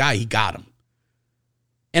wanted a guy, he got him.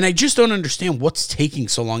 And I just don't understand what's taking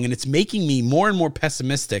so long, and it's making me more and more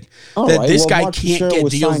pessimistic that this guy can't get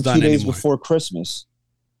deals done 2 days anymore. Before Christmas.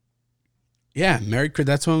 Yeah,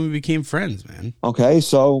 that's when we became friends, man. Okay,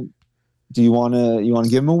 so do you want to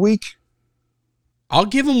give him a week? I'll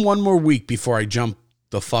give him one more week before I jump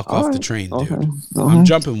the fuck off the train, dude. Okay. I'm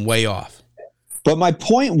jumping way off. But my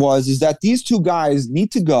point is that these two guys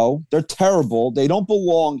need to go. They're terrible. They don't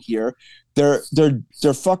belong here. They're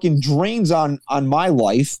fucking drains on my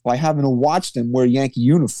life by having to watch them wear Yankee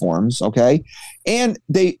uniforms, okay? And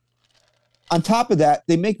they, on top of that,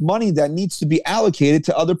 they make money that needs to be allocated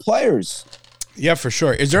to other players. Yeah, for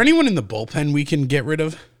sure. Is there anyone in the bullpen we can get rid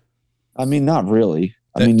of? I mean, not really.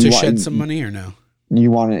 To shed some money or no? You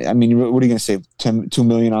want to? I mean, what are you going to say? $2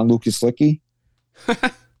 million on Lucas Licky?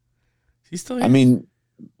 He's still here. I mean,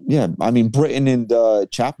 yeah. I mean, Britton and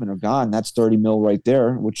Chapman are gone. That's $30 million right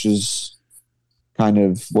there, which is kind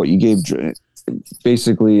of what you gave.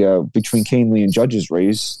 Basically, between Canely and Judge's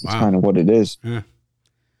raise, that's kind of what it is. Yeah.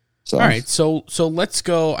 So. All right, so let's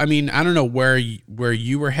go. I mean, I don't know where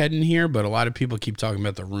you were heading here, but a lot of people keep talking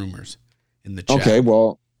about the rumors in the chat. Okay,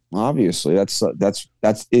 well, obviously that's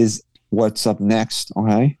what's up next.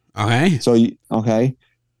 Okay. Okay. So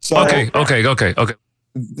Okay.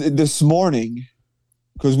 This morning,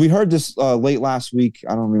 because we heard this late last week.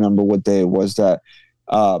 I don't remember what day it was that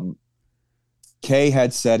Kay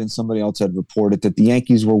had said, and somebody else had reported that the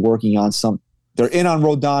Yankees were working on they're in on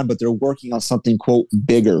Rodon, but they're working on something, quote,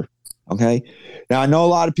 bigger. Okay. Now, I know a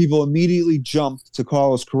lot of people immediately jumped to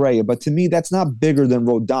Carlos Correa, but to me, that's not bigger than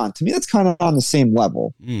Rodon. To me, that's kind of on the same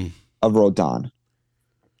level of Rodon.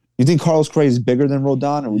 You think Carlos Correa is bigger than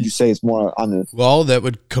Rodon, or would you say it's more on the... Well, that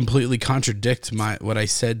would completely contradict what I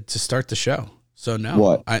said to start the show. So, no.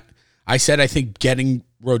 What? I said I think getting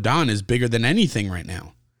Rodon is bigger than anything right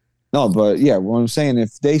now. No, but yeah, what I'm saying,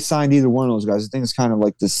 if they signed either one of those guys, I think it's kind of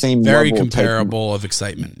like the same very level comparable of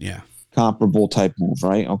excitement, yeah. Comparable type move,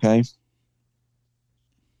 right? Okay.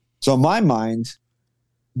 So in my mind,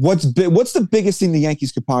 what's the biggest thing the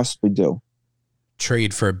Yankees could possibly do?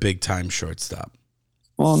 Trade for a big-time shortstop.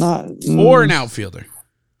 Well, not... Or an outfielder.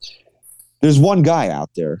 There's one guy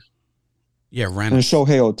out there. Yeah, And Reynolds. it's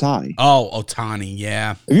Shohei Ohtani. Oh, Ohtani,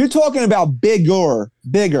 yeah. If you're talking about bigger...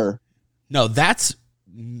 No, that's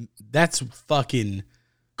fucking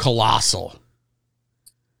colossal.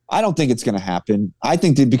 I don't think it's going to happen. I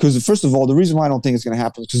think that because, first of all, the reason why I don't think it's going to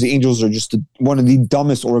happen is because the Angels are just one of the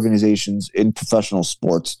dumbest organizations in professional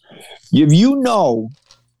sports. If you know,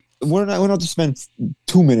 we don't have to spend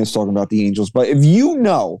 2 minutes talking about the Angels, but if you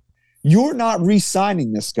know you're not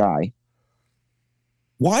re-signing this guy,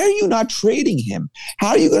 why are you not trading him? How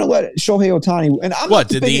are you going to let Shohei Ohtani? And what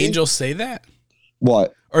did the Angels say that?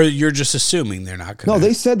 What? Or you're just assuming they're not going to? No,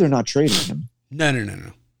 they said they're not trading him.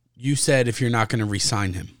 No. You said if you're not going to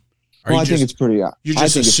re-sign him. Well, I think it's pretty. You're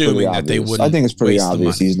just assuming that they wouldn't. I think it's pretty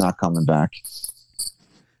obvious he's not coming back.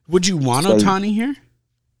 Would you want Ohtani here?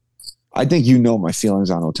 I think you know my feelings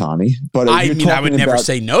on Ohtani, but I would never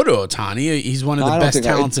say no to Ohtani. He's one of the best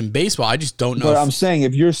talents in baseball. I just don't know. But I'm saying,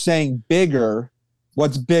 if you're saying bigger,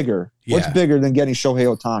 what's bigger? Yeah. What's bigger than getting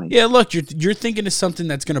Shohei Ohtani? Yeah, look, you're thinking of something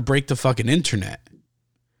that's going to break the fucking internet.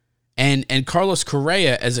 And Carlos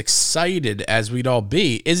Correa, as excited as we'd all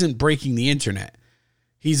be, isn't breaking the internet.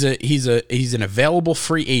 He's an available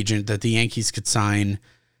free agent that the Yankees could sign,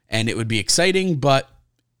 and it would be exciting, but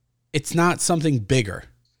it's not something bigger.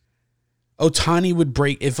 Ohtani would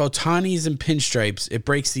break. If Ohtani's in pinstripes, it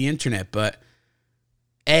breaks the internet. But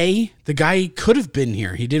A, the guy could have been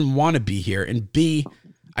here. He didn't want to be here. And B,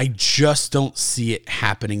 I just don't see it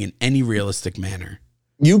happening in any realistic manner.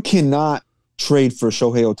 You cannot trade for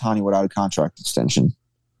Shohei Ohtani without a contract extension.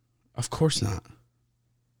 Of course not.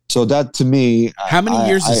 So that, to me... How many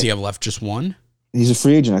years does he have left? Just one? He's a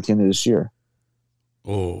free agent at the end of this year.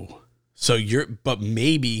 Oh. So but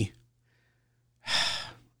maybe...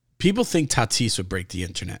 People think Tatis would break the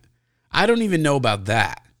internet. I don't even know about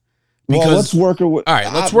that. Well, let's work our way... All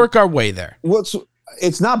right, let's work our way there.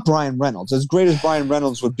 It's not Brian Reynolds. As great as Brian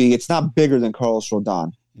Reynolds would be, it's not bigger than Carlos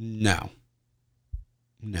Rodon. No.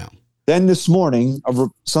 Then this morning,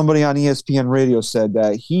 somebody on ESPN radio said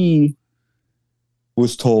that he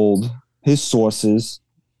was told, his sources,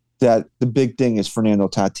 that the big thing is Fernando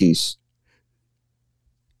Tatis.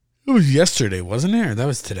 It was yesterday, wasn't it? Or that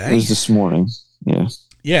was today? It was this morning, yeah.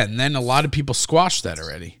 Yeah, and then a lot of people squashed that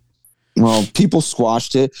already. Well, people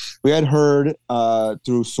squashed it. We had heard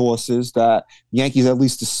through sources that Yankees at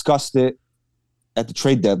least discussed it at the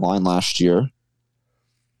trade deadline last year.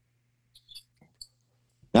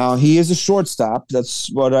 Now he is a shortstop. That's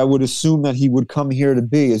what I would assume that he would come here to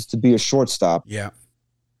be, is to be a shortstop. Yeah.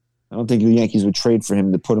 I don't think the Yankees would trade for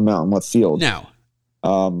him to put him out in left field. No.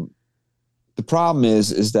 The problem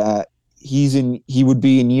is that he would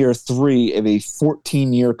be in year 3 of a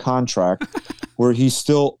 14-year contract where he's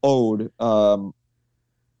still owed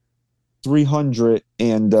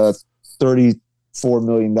 $334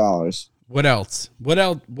 million. What else?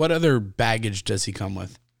 What other baggage does he come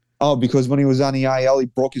with? Oh, because when he was on the IL, he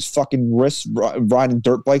broke his fucking wrist riding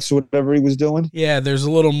dirt bikes or whatever he was doing. Yeah, there's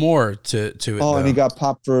a little more to it. Oh, and he got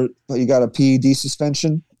popped he got a PED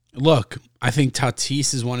suspension. Look, I think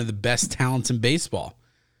Tatis is one of the best talents in baseball.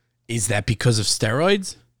 Is that because of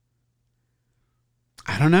steroids?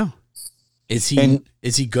 I don't know. Is he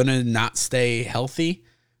gonna not stay healthy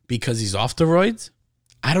because he's off steroids?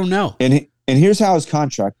 I don't know. And here's how his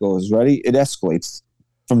contract goes. Ready? It escalates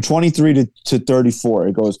from 23 to 34.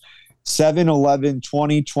 It goes 7, 11,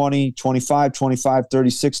 20, 20, 25, 25,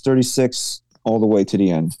 36, 36, all the way to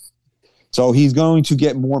the end. So he's going to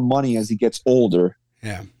get more money as he gets older.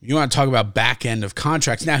 Yeah. You want to talk about back end of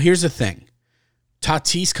contracts. Now, here's the thing.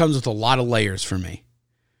 Tatis comes with a lot of layers for me.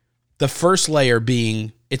 The first layer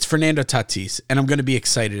being, it's Fernando Tatis, and I'm going to be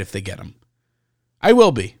excited if they get him. I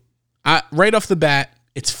will be. Right off the bat,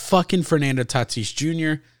 it's fucking Fernando Tatis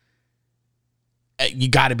Jr. You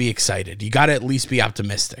got to be excited. You got to at least be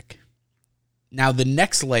optimistic. Now, the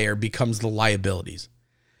next layer becomes the liabilities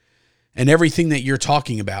and everything that you're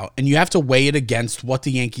talking about, and you have to weigh it against what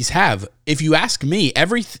the Yankees have. If you ask me,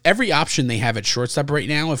 every option they have at shortstop right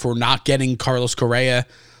now, if we're not getting Carlos Correa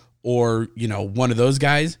or, one of those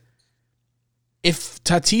guys, if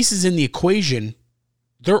Tatis is in the equation,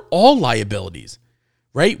 they're all liabilities,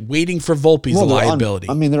 right? Waiting for Volpe's a liability.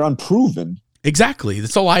 They're unproven. Exactly.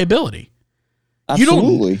 That's a liability.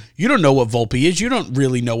 Absolutely. You don't know what Volpe is. You don't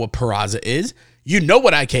really know what Peraza is. You know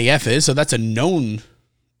what IKF is, so that's a known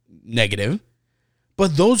negative.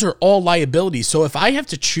 But those are all liabilities. So if I have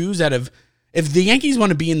to choose if the Yankees want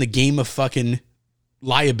to be in the game of fucking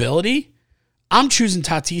liability, I'm choosing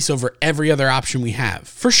Tatis over every other option we have,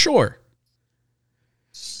 for sure.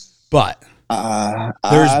 But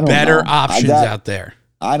there's better options out there.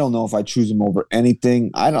 I don't know if I choose him over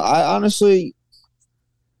anything. I honestly...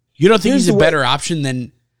 You don't think he's a better option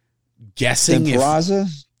than guessing? Than Peraza?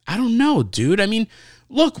 I don't know, dude.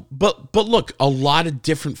 Look, but look, a lot of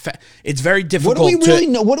different. It's very difficult.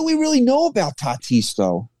 What do we really know about Tatis,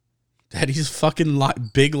 though? That he's fucking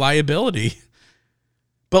big liability.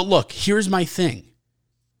 But look, here's my thing,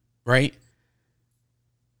 right?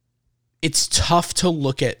 It's tough to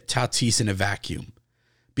look at Tatis in a vacuum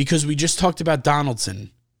because we just talked about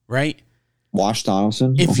Donaldson, right? Wash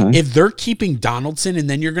Donaldson. If they're keeping Donaldson and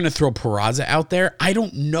then you're going to throw Peraza out there, I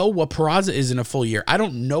don't know what Peraza is in a full year. I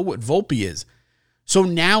don't know what Volpe is. So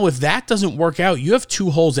now if that doesn't work out, you have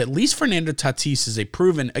two holes. At least Fernando Tatis is a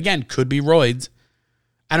proven, again, could be roids.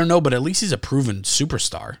 I don't know, but at least he's a proven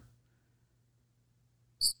superstar.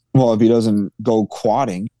 Well, if he doesn't go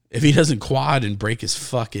quadding. If he doesn't quad and break his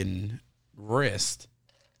fucking wrist.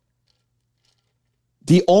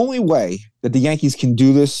 The only way that the Yankees can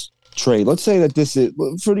do this trade, let's say that this is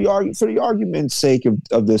for the argument's sake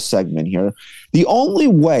of this segment here, the only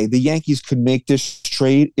way the Yankees could make this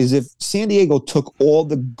trade is if San Diego took all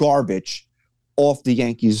the garbage off the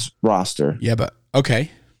Yankees roster. Yeah, but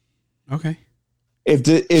okay.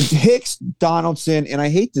 If Hicks, Donaldson, and I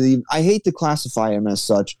hate to classify him as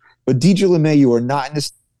such, but DJ LeMahieu are not in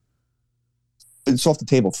this, it's off the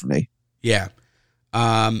table for me. Yeah.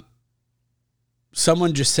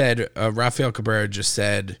 Someone just said, Rafael Cabrera just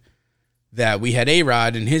said that we had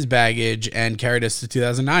A-Rod in his baggage and carried us to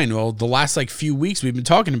 2009. Well, the last few weeks we've been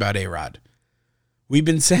talking about A-Rod. We've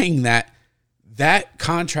been saying that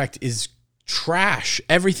contract is trash.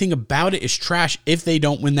 Everything about it is trash if they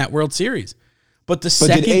don't win that World Series. But the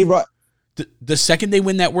second they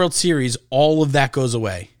win that World Series, all of that goes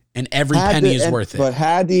away and every penny is worth it. But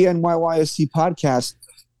had the NYYSC podcast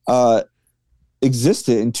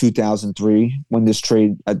existed in 2003 when this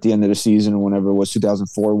trade at the end of the season, or whenever it was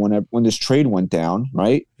 2004, when this trade went down,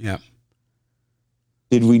 right? Yeah.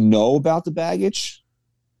 Did we know about the baggage?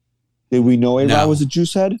 Did we know A-Rod was a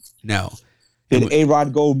juice head? No. Did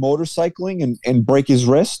A-Rod go motorcycling and break his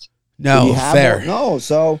wrist? No, fair. No.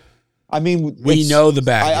 So, we know the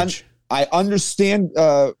baggage. I understand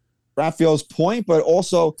Raphael's point, but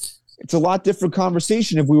also it's a lot different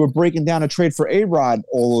conversation if we were breaking down a trade for A-Rod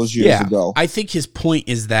all those years ago. I think his point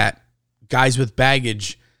is that guys with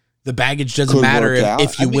baggage, the baggage doesn't matter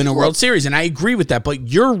if you win a World Series. And I agree with that, but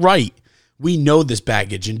you're right. We know this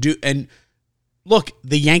baggage and look,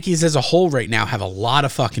 the Yankees as a whole right now have a lot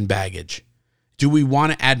of fucking baggage. Do we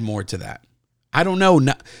want to add more to that? I don't know.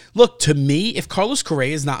 No, look, to me, if Carlos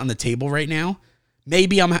Correa is not on the table right now,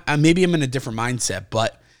 maybe I'm in a different mindset.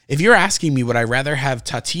 But if you're asking me, would I rather have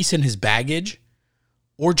Tatis in his baggage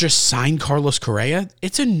or just sign Carlos Correa?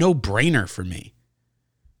 It's a no-brainer for me.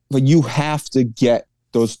 But you have to get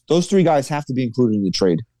those three guys have to be included in the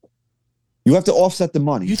trade. You have to offset the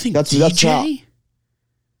money. You think that's DJ? how,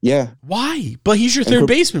 yeah. Why? But he's your third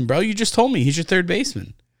baseman, bro. You just told me he's your third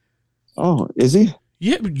baseman. Oh, is he?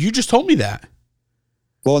 Yeah, you just told me that.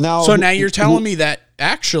 Well, now. So now you're telling me that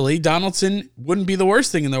actually Donaldson wouldn't be the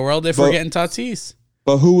worst thing in the world if we're getting Tatis.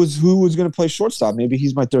 But who was going to play shortstop? Maybe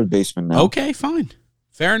he's my third baseman now. Okay, fine,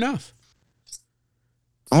 fair enough.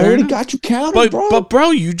 I already got you counted, bro. But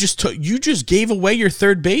bro, you just gave away your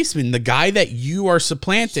third baseman, the guy that you are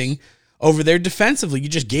supplanting over there defensively. You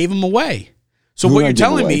just gave him away. So what you're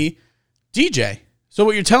telling me, DJ? So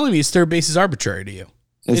what you're telling me is third base is arbitrary to you.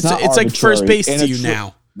 It's like first base to you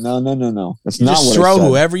now. No. That's you not just what throw I said.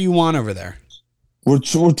 whoever you want over there. We're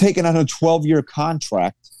taking on a 12-year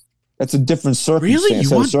contract. That's a different circumstance. Really? You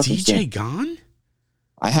want DJ gone?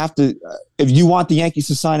 I have to. If you want the Yankees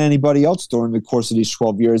to sign anybody else during the course of these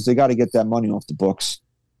 12 years, they got to get that money off the books.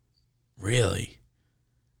 Really?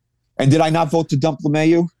 And did I not vote to dump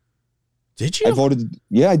LeMahieu? Did you? I voted.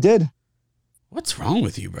 Yeah, I did. What's wrong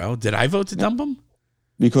with you, bro? Did I vote to dump him?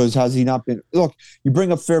 Because has he not been? Look, you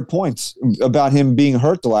bring up fair points about him being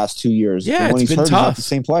hurt the last 2 years. Yeah, and when it's he's been hurt, tough. He's not the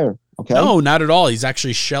same player. Okay. No, not at all. He's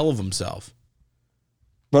actually a shell of himself.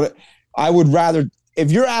 But I would rather,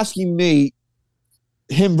 if you're asking me,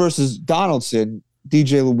 him versus Donaldson,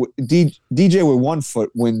 DJ with 1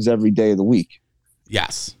 foot wins every day of the week.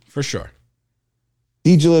 Yes, for sure.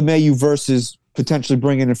 DJ LeMahieu versus potentially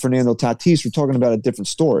bringing in Fernando Tatis, we're talking about a different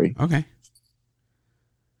story. Okay.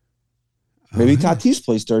 Maybe Tatis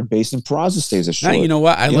plays third base and Peraza stays a short. Now, you know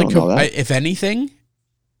what? If anything,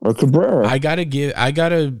 or Cabrera. I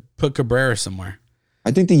gotta put Cabrera somewhere.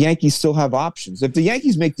 I think the Yankees still have options. If the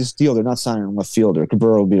Yankees make this deal, they're not signing a left fielder.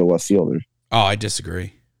 Cabrera will be the left fielder. Oh, I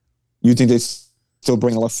disagree. You think they still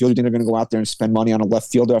bring a left fielder? You think they're going to go out there and spend money on a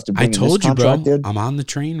left fielder after bringing this contract? I told you, bro. I'm on the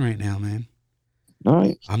train right now, man. All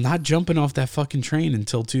right. I'm not jumping off that fucking train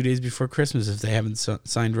until 2 days before Christmas if they haven't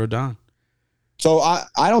signed Rodon. So I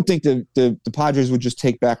don't think the Padres would just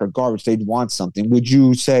take back our garbage. They'd want something. Would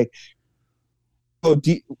you say?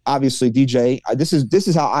 Obviously, DJ. This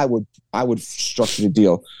is how I would structure the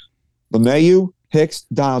deal. LeMahieu, Hicks,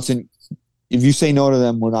 Donaldson. If you say no to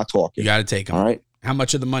them, we're not talking. You got to take them. All right. How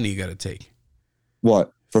much of the money you got to take?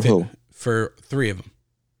 What for who? For 3 of them.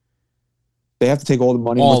 They have to take all the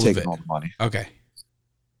money. We're taking all the money. Okay.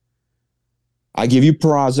 I give you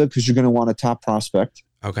Peraza because you're going to want a top prospect.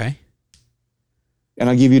 Okay. And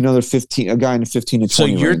I'll give you another a guy in the 15 to 20 So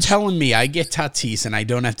you're range. telling me I get Tatis and I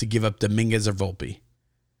don't have to give up Dominguez or Volpe?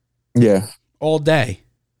 Yeah. All day.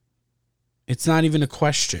 It's not even a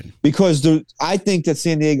question. Because I think that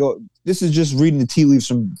San Diego, this is just reading the tea leaves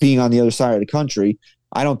from being on the other side of the country.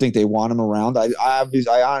 I don't think they want him around. I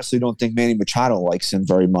honestly don't think Manny Machado likes him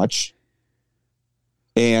very much.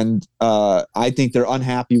 And I think they're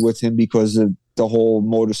unhappy with him because of the whole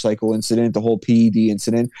motorcycle incident, the whole PED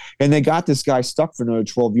incident. And they got this guy stuck for another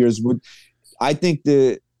 12 years. I think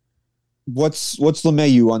what's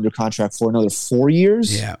LeMahieu under contract for? Another 4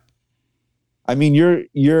 years? Yeah. I mean, your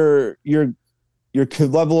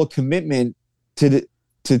level of commitment to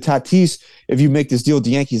Tatis, if you make this deal with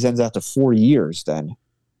the Yankees, ends after 4 years. Then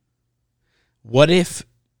what if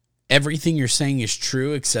everything you're saying is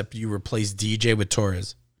true except you replace DJ with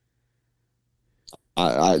Torres?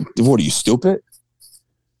 What are you, stupid?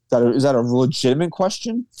 Is that a legitimate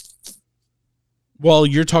question? Well,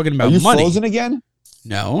 you're talking about money. Are you money. frozen again?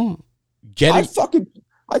 No. I trade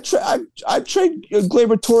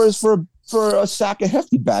Gleyber Torres for a sack of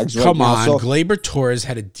hefty bags right now. Come on, Gleyber Torres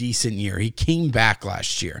had a decent year. He came back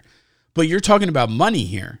last year. But you're talking about money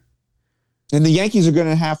here. And the Yankees are going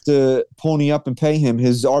to have to pony up and pay him.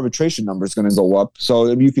 His arbitration number is going to go up.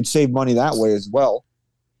 So you could save money that way as well.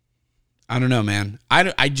 I don't know, man.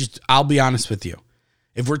 I'll be honest with you.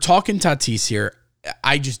 If we're talking Tatis here,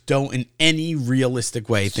 I just don't in any realistic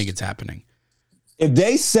way think it's happening. If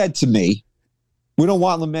they said to me, we don't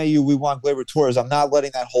want LeMahieu, we want Gleyber Torres, I'm not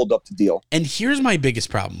letting that hold up the deal. And here's my biggest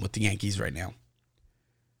problem with the Yankees right now.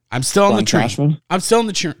 I'm still on the train. Cashman? I'm still on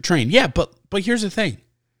the train. Yeah, but here's the thing.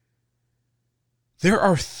 There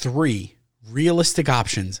are 3 realistic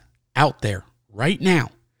options out there right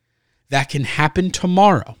now that can happen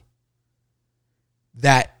tomorrow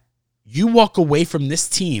that you walk away from this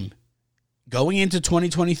team going into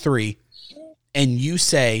 2023 and you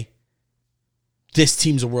say, this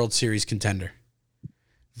team's a World Series contender.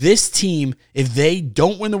 This team, if they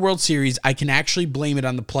don't win the World Series, I can actually blame it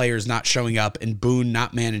on the players not showing up and Boone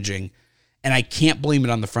not managing, and I can't blame it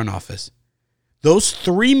on the front office. Those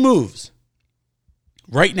 3 moves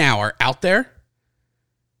right now are out there,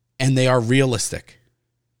 and they are realistic.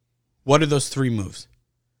 What are those 3 moves?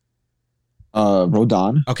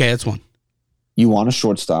 Rodon. Okay, that's one. You want a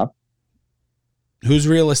shortstop. Who's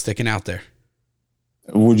realistic and out there?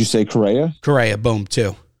 Would you say Correa? Correa, boom,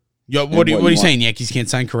 2. Yo, what are you saying? Yankees can't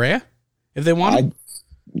sign Correa if they want to?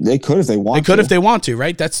 They could if they want to. They could if they want to,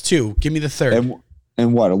 right? That's 2. Give me the third.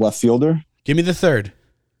 And what, a left fielder? Give me the third.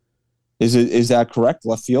 Is that correct?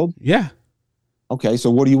 Left field? Yeah. Okay, so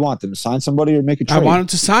what do you want? Them to sign somebody or make a trade? I want them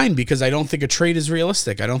to sign because I don't think a trade is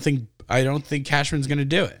realistic. I don't think Cashman's going to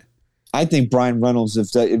do it. I think Brian Reynolds,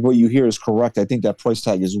 if what you hear is correct, I think that price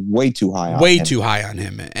tag is way too high on him. Way too high on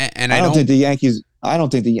him. And I don't think the Yankees,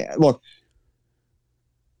 look,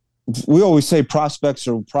 we always say prospects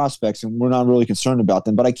are prospects and we're not really concerned about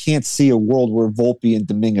them, but I can't see a world where Volpe and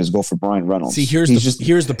Dominguez go for Brian Reynolds. See,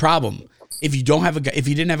 here's the problem. If you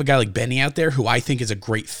didn't have a guy like Benny out there, who I think is a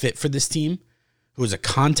great fit for this team, who is a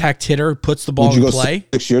contact hitter, puts the ball in play.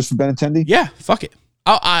 6 years for Benintendi? Yeah, fuck it.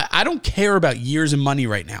 I don't care about years and money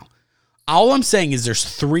right now. All I'm saying is there's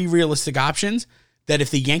 3 realistic options that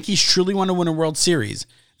if the Yankees truly want to win a World Series,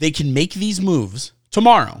 they can make these moves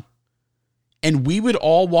tomorrow, and we would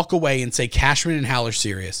all walk away and say Cashman and Hal are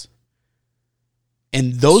serious.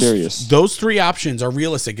 And those 3 options are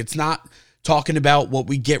realistic. It's not talking about what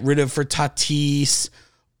we get rid of for Tatis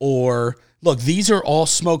or look, these are all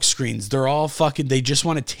smoke screens. They're all they just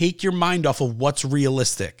want to take your mind off of what's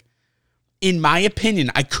realistic. In my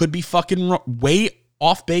opinion, I could be fucking way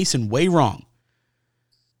off base and way wrong.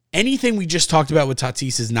 Anything we just talked about with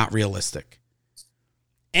Tatis is not realistic.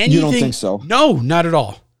 You don't think so? No, not at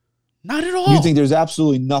all. Not at all. You think there's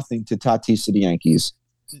absolutely nothing to Tatis to the Yankees?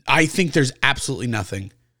 I think there's absolutely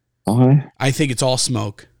nothing. Okay. I think it's all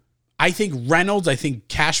smoke. I think Reynolds, I think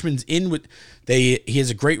Cashman's in with he has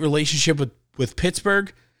a great relationship with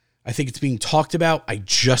Pittsburgh. I think it's being talked about. I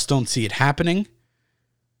just don't see it happening.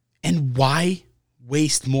 And why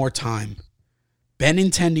waste more time?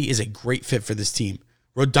 Benintendi is a great fit for this team.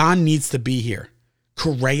 Rodon needs to be here.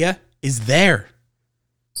 Correa is there.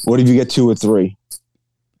 What if you get 2 or 3?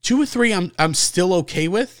 2 or 3 I'm still okay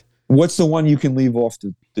with. What's the one you can leave off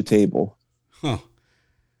the table? Huh.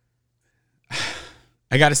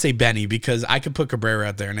 I got to say Benny because I could put Cabrera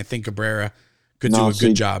out there, and I think Cabrera could do a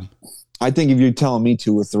good job. I think if you're telling me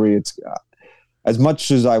 2 or 3, it's as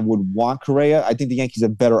much as I would want Correa, I think the Yankees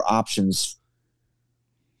have better options.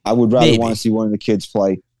 I would rather want to see one of the kids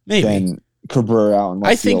play than Cabrera out in left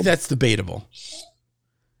field. I think field. That's debatable.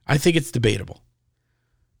 I think it's debatable.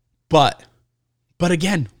 But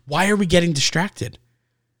again, why are we getting distracted?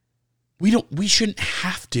 We shouldn't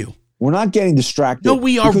have to. We're not getting distracted. No,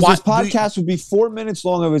 we are. Because this podcast would be 4 minutes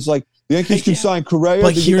long of it's like the Yankees can sign Correa,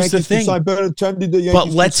 but the here's Yankees the thing. can sign Benintendi, the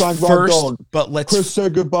Yankees can sign Rondon. Chris, say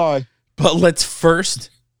goodbye. But let's first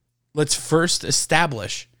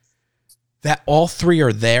establish that all 3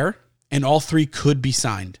 are there and all 3 could be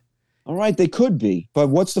signed. All right, they could be. But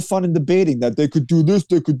what's the fun in debating that they could do this,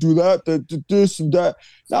 they could do that, this and that?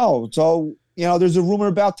 No. So, there's a rumor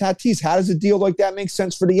about Tatis. How does a deal like that make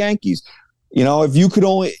sense for the Yankees? If you could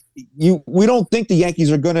we don't think the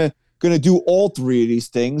Yankees are gonna do all 3 of these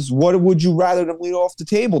things. What would you rather them leave off the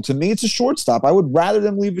table? To me, it's a shortstop. I would rather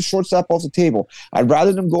them leave a shortstop off the table. I'd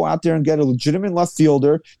rather them go out there and get a legitimate left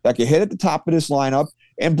fielder that can hit at the top of this lineup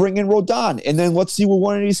and bring in Rodon. And then let's see what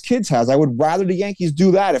one of these kids has. I would rather the Yankees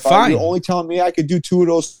do that. If you're only telling me I could do 2 of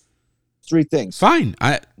those 3 things. Fine.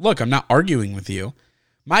 I'm not arguing with you.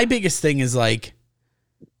 My biggest thing is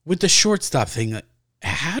with the shortstop thing,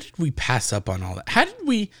 how did we pass up on all that? How did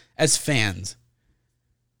we, as fans,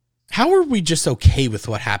 how are we just okay with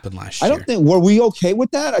what happened last year? I don't think, were we okay with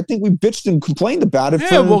that? I think we bitched and complained about it.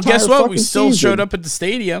 Yeah, well, guess what? We still showed up at the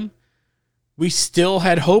stadium. We still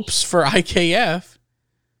had hopes for IKF.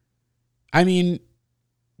 I mean,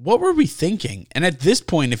 what were we thinking? And at this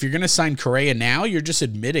point, if you're going to sign Correa now, you're just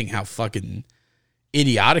admitting how fucking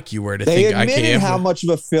idiotic you were to think IKF. They admitted how much of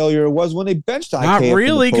a failure it was when they benched IKF. Not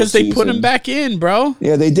really, because they put him back in, bro.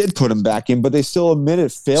 Yeah, they did put him back in, but they still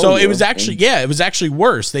admitted failure. So it was actually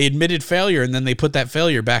worse. They admitted failure, and then they put that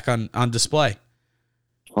failure back on display.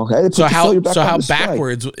 Okay. So how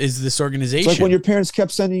backwards is this organization? It's like when your parents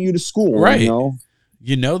kept sending you to school, right?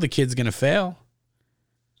 You know the kid's gonna fail.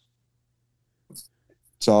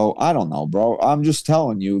 So I don't know, bro. I'm just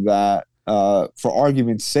telling you that, for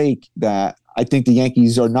argument's sake, that I think the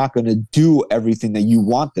Yankees are not going to do everything that you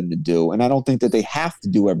want them to do. And I don't think that they have to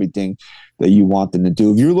do everything that you want them to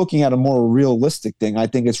do. If you're looking at a more realistic thing, I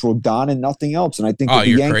think it's Rodon and nothing else. And I think that the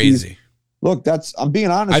you're Yankees, crazy. Look, I'm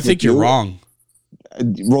being honest. I think you're wrong.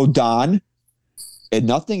 Rodon and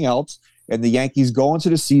nothing else. And the Yankees go into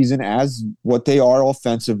the season as what they are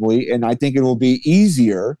offensively. And I think it will be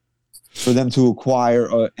easier for them to acquire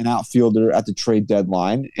an outfielder at the trade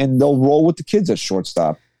deadline, and they'll roll with the kids at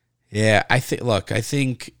shortstop. Yeah, I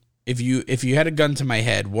think if you had a gun to my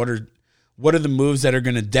head, what are the moves that are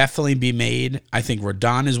going to definitely be made? I think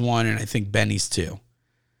Rodon is one, and I think Benny's two.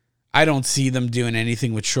 I don't see them doing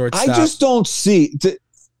anything with shortstop. I just don't see,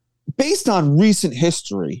 based on recent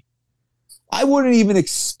history, I wouldn't even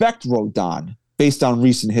expect Rodon based on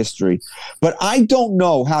recent history. But I don't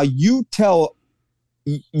know how you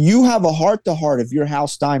have a heart-to-heart if you're Hal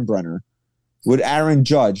Steinbrenner with Aaron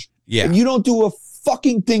Judge. Yeah. And you don't do a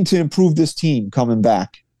fucking thing to improve this team coming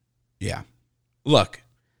back. Yeah. Look,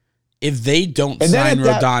 if they don't sign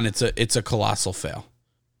Rodon, it's a colossal fail.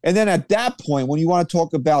 And then at that point, when you want to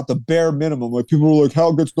talk about the bare minimum, like people are like,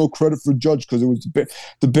 Hal gets no credit for Judge because it was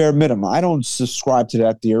the bare minimum. I don't subscribe to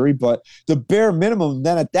that theory, but the bare minimum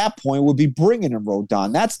then at that point would be bringing in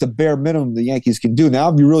Rodon. That's the bare minimum the Yankees can do.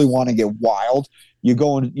 Now, if you really want to get wild, you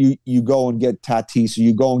go and get Tatis, or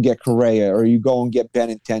you go and get Correa, or you go and get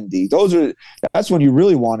Benintendi. That's when you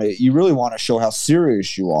really want to show how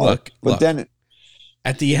serious you are. Look, then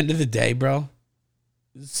at the end of the day, bro,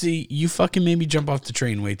 see, you fucking made me jump off the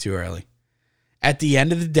train way too early. At the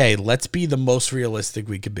end of the day, let's be the most realistic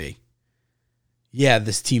we could be. Yeah,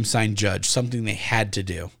 this team signed Judge, something they had to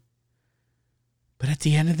do. But at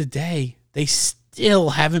the end of the day, they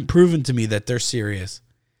still haven't proven to me that they're serious.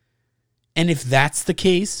 And if that's the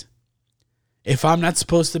case, if I'm not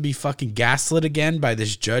supposed to be fucking gaslit again by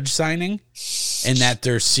this Judge signing, and that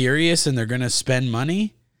they're serious and they're going to spend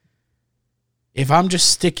money, if I'm just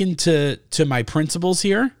sticking to my principles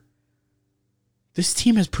here, this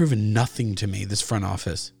team has proven nothing to me, this front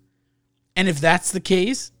office. And if that's the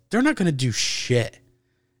case, they're not going to do shit.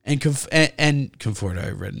 And Conforto,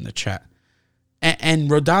 I read in the chat. And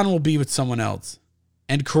Rodon will be with someone else.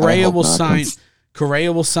 And Correa will sign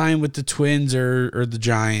with the Twins or the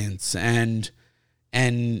Giants. And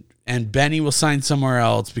Benny will sign somewhere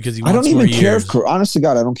else because he wants more years. I don't even care honest to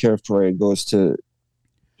God, I don't care if Correa goes to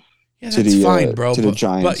fine, bro. To the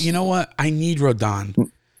Giants. But you know what? I need Rodon.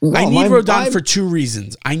 I need Rodon for two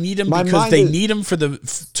reasons. I need him because they need him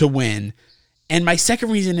to win, and my second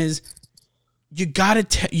reason is you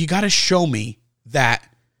gotta show me that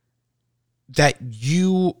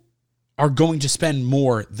you are going to spend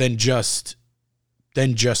more than just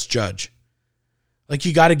Judge. Like,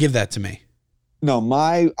 you got to give that to me. No,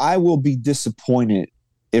 I will be disappointed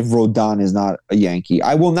if Rodon is not a Yankee.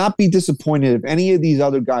 I will not be disappointed if any of these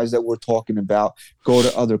other guys that we're talking about go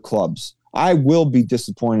to other clubs. I will be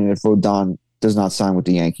disappointed if Rodon does not sign with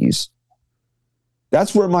the Yankees.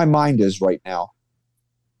 That's where my mind is right now.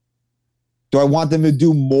 Do I want them to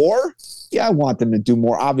do more? Yeah, I want them to do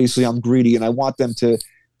more. Obviously, I'm greedy, and I want them to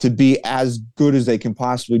be as good as they can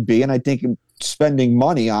possibly be. And I think spending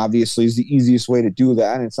money, obviously, is the easiest way to do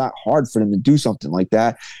that. And it's not hard for them to do something like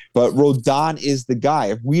that. But Rodon is the guy.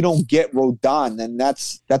 If we don't get Rodon, then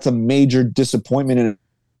that's a major disappointment and a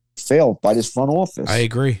fail by this front office. I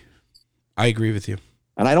agree with you.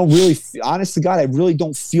 And I don't really, honest to God, I really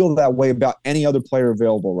don't feel that way about any other player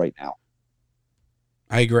available right now.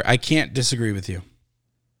 I agree. I can't disagree with you.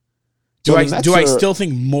 Do I still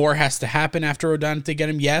think more has to happen after Rodon to get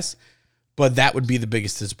him? Yes. But that would be the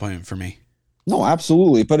biggest disappointment for me. No,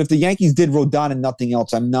 absolutely. But if the Yankees did Rodon and nothing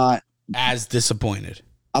else, I'm not as disappointed.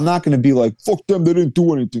 I'm not going to be like, fuck them, they didn't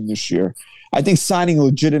do anything this year. I think signing a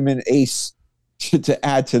legitimate ace to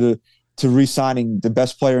add to re-signing the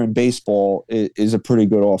best player in baseball is a pretty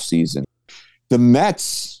good offseason. The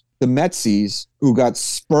Metsies, who got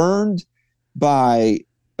spurned by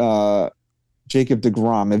Jacob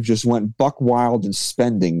deGrom, have just went buck wild in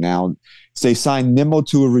spending now. So they signed Nimmo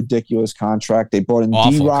to a ridiculous contract. They brought in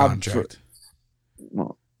D-Rob.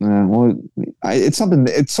 It's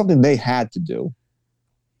something they had to do.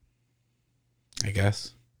 I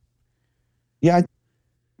guess. Yeah, I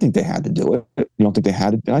think they had to do it. You don't think they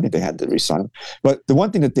had to? I think they had to re-sign him. But the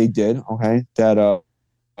one thing that they did, okay, that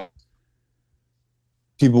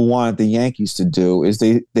people wanted the Yankees to do is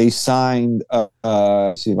they signed,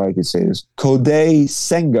 see if I can say this, Kodai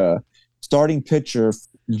Senga, starting pitcher,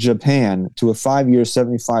 Japan, to a 5-year,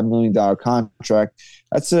 $75 million contract.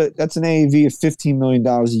 That's an AAV of $15 million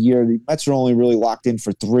a year. The Mets are only really locked in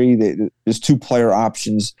for 3. There's 2 player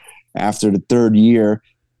options after the 3rd year.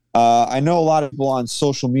 I know a lot of people on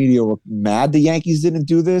social media were mad the Yankees didn't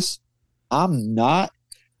do this. I'm not.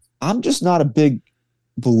 I'm just not a big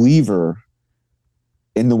believer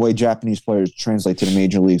in the way Japanese players translate to the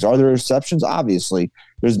major leagues. Are there exceptions? Obviously.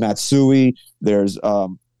 There's Matsui. There's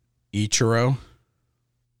Ichiro.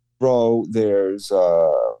 There's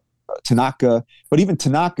Tanaka. But even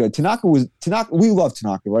Tanaka. We love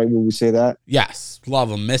Tanaka, right? Will we say that? Yes.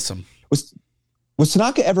 Love him. Miss him. Was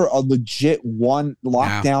Tanaka ever a legit one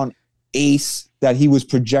lockdown ace that he was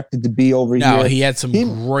projected to be over here? No, he had some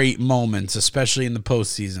great moments, especially in the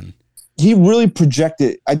postseason. He really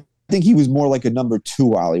projected. I think he was more like a number 2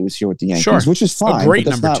 while he was here with the Yankees, Sure. which is fine. A great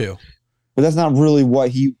number 2. But that's not really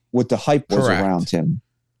what the hype was Correct. around him.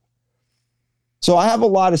 So I have a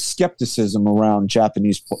lot of skepticism around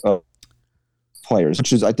Japanese players,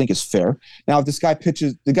 which I think is fair. Now, if this guy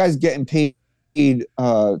pitches, the guy's getting paid.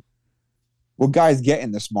 What guys get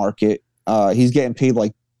in this market? He's getting paid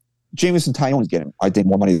like Jameson Taillon's getting, I think,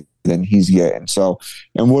 more money than he's getting. So,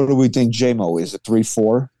 and what do we think J-Mo is? A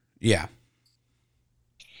 3-4? Yeah.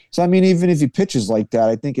 So I mean, even if he pitches like that,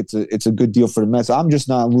 I think it's a good deal for the Mets. I'm just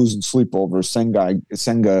not losing sleep over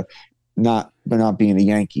Senga not being a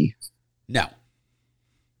Yankee.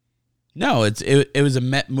 No, it was a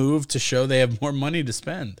Met move to show they have more money to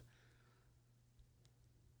spend.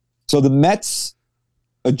 So the Mets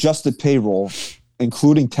adjusted payroll,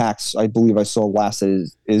 including tax, I believe I saw last,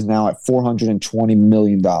 is now at $420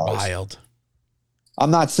 million. Wild.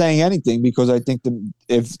 I'm not saying anything because I think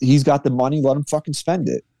if he's got the money, let him fucking spend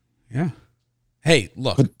it. Yeah. Hey,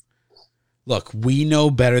 look, we know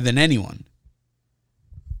better than anyone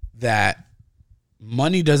that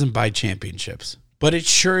money doesn't buy championships, but it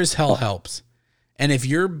sure as hell helps. And if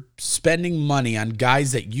you're spending money on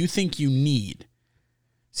guys that you think you need,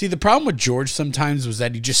 see, the problem with George sometimes was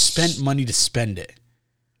that he just spent money to spend it.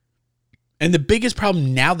 And the biggest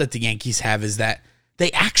problem now that the Yankees have is that they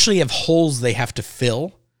actually have holes they have to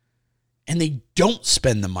fill, and they don't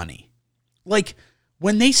spend the money. Like,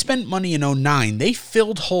 when they spent money in 2009, they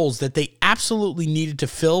filled holes that they absolutely needed to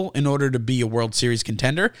fill in order to be a World Series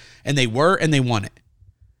contender, and they were, and they won it.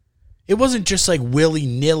 It wasn't just like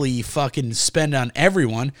willy-nilly fucking spend on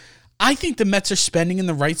everyone. I think the Mets are spending in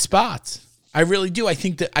the right spots. I really do. I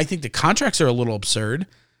think the contracts are a little absurd.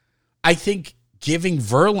 I think giving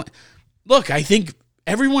Verlander... Look, I think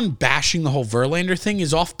everyone bashing the whole Verlander thing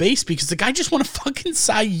is off base because the guy just won a fucking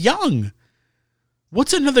Cy Young.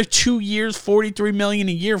 What's another 2 years, $43 million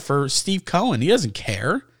a year for Steve Cohen? He doesn't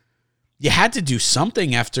care. You had to do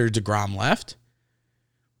something after DeGrom left.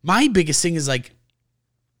 My biggest thing is like,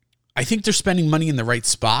 I think they're spending money in the right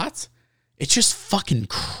spots. It's just fucking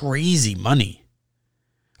crazy money.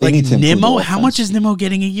 Like Nimmo, how much is Nimmo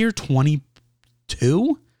getting a year?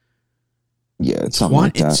 22? Yeah, it's something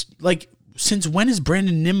like that. It's like, since when is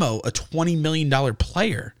Brandon Nimmo a $20 million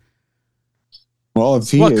player? Well,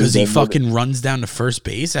 if he because he fucking runs down to first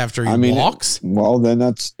base after he walks? Well, then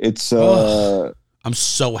it's I'm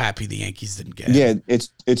so happy the Yankees didn't get it. Yeah, it's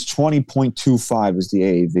 20.25 is the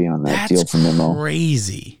AAV on that deal for Nimmo.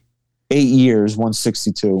 Crazy. 8 years,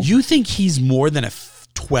 162. You think he's more than a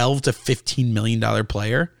 $12 to $15 million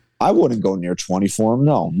player? I wouldn't go near 20 for him.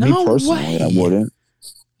 No, me personally, way. I wouldn't.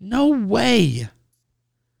 No way.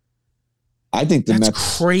 I think the That's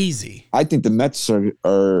Mets crazy. I think the Mets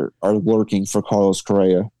are lurking for Carlos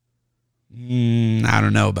Correa. I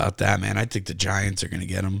don't know about that, man. I think the Giants are going to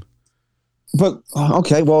get him. But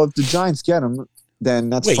okay, well, if the Giants get him, then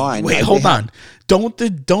that's fine. Wait, hold on. Don't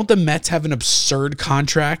the Mets have an absurd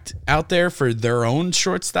contract out there for their own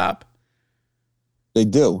shortstop? They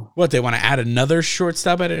do. What, they want to add another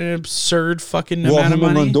shortstop at an absurd fucking amount of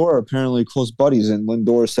money? Well, Lindor apparently close buddies, and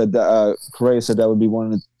Lindor said that Correa said that would be one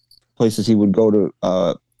of the places he would go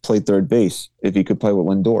to play third base if he could play with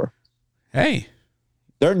Lindor. Hey,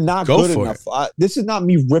 they're not good enough. This is not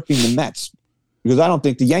me ripping the Mets because I don't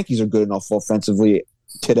think the Yankees are good enough offensively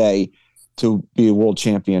today to be a world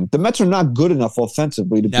champion. The Mets are not good enough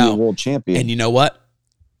offensively to be a world champion. And you know what?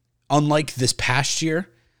 Unlike this past year,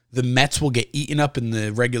 the Mets will get eaten up in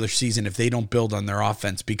the regular season if they don't build on their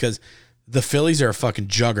offense because the Phillies are a fucking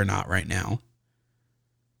juggernaut right now.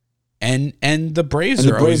 And the Braves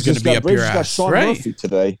are always going to be up your ass. Got Sean Murphy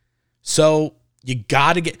today. So you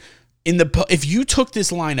got to get if you took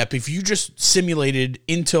this lineup, if you just simulated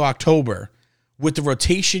into October with the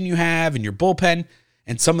rotation you have and your bullpen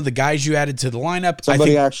and some of the guys you added to the lineup.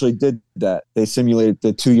 Somebody actually did that. They simulated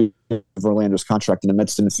the 2 years of Orlando's contract and the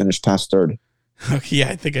Mets didn't finish past third. Yeah,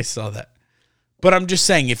 I think I saw that. But I'm just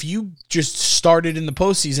saying, if you just started in the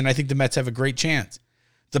postseason, I think the Mets have a great chance.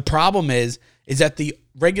 The problem is is that the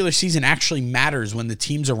regular season actually matters when the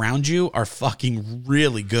teams around you are fucking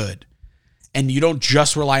really good. And you don't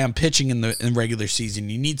just rely on pitching in regular season.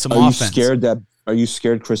 You need some offense. Are you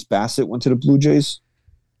scared Chris Bassett went to the Blue Jays?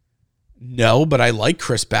 No, but I like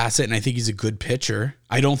Chris Bassett, and I think he's a good pitcher.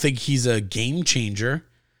 I don't think he's a game changer,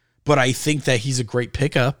 but I think that he's a great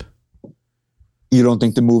pickup. You don't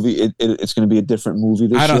think the movie it's going to be a different movie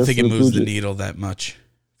this year? I don't think it moves the needle that much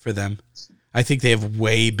for them. I think they have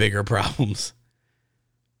way bigger problems.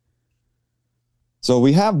 So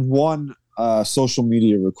we have one social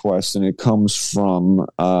media request, and it comes from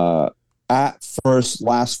at first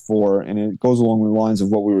last four, and it goes along the lines of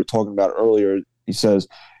what we were talking about earlier. He says,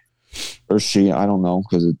 or she, I don't know,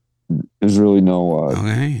 because there's really no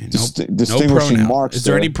distinguishing marks. Is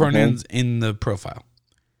there any pronouns in the profile?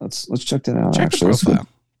 Let's check that out. Check the profile.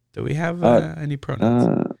 Do we have any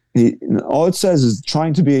pronouns? All it says is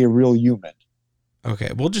trying to be a real human.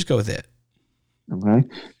 Okay, we'll just go with it. Okay.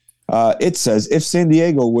 It says, if San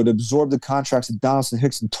Diego would absorb the contracts of Donaldson,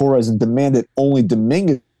 Hicks, and Torres and demanded only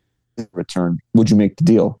Dominguez return, would you make the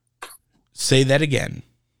deal? Say that again.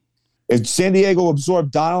 If San Diego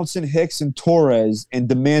absorbed Donaldson, Hicks, and Torres and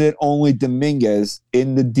demanded only Dominguez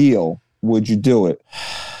in the deal, would you do it?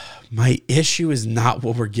 My issue is not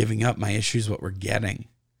what we're giving up. My issue is what we're getting.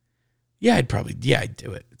 Yeah, I'd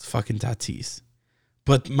do it. It's fucking Tatis.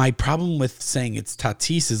 But my problem with saying it's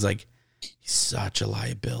Tatis is like, he's such a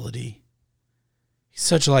liability.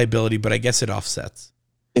 But I guess it offsets.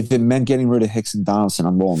 If it meant getting rid of Hicks and Donaldson,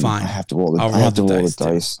 I'm rolling. Fine. I have to roll the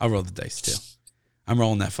dice. I'll roll the dice too. I'm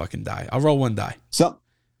rolling that fucking die. I'll roll one die.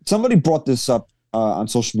 Somebody brought this up on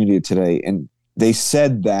social media today, and they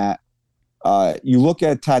said that you look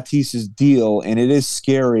at Tatis's deal, and it is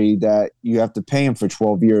scary that you have to pay him for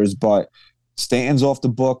 12 years, but Stanton's off the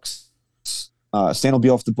books. Stan will be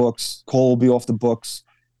off the books. Cole will be off the books.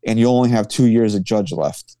 And you only have 2 years of Judge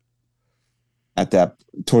left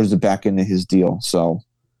towards the back end of his deal. So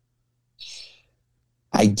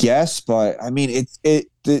I guess, but I mean,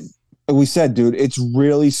 we said, dude, it's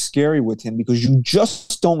really scary with him because you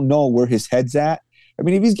just don't know where his head's at. I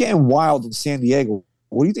mean, if he's getting wild in San Diego,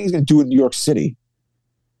 what do you think he's going to do in New York City?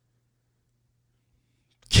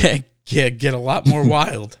 Get a lot more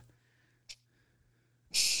wild.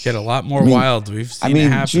 Get a lot more wild. We've seen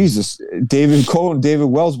it happen. Jesus, David Cole and David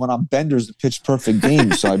Wells went on benders to pitch perfect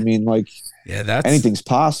games. So I mean, like, yeah, anything's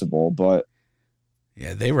possible. But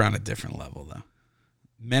yeah, they were on a different level though.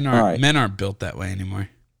 Men aren't built that way anymore.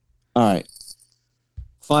 All right.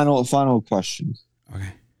 Final question.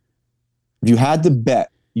 Okay. If you had to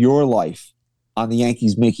bet your life on the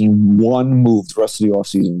Yankees making one move the rest of the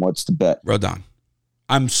offseason, what's the bet? Rodon.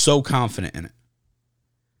 I'm so confident in it.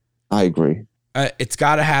 I agree. It's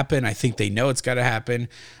got to happen. I think they know it's got to happen.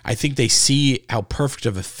 I think they see how perfect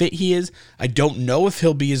of a fit he is. I don't know if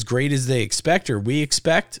he'll be as great as they expect or we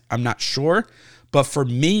expect. I'm not sure. But for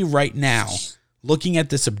me right now, looking at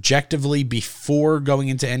this objectively before going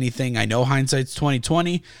into anything, I know hindsight's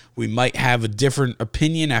 20/20. We might have a different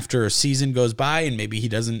opinion after a season goes by and maybe he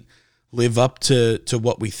doesn't live up to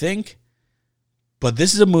what we think. But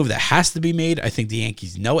this is a move that has to be made. I think the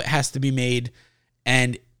Yankees know it has to be made.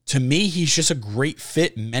 And to me, he's just a great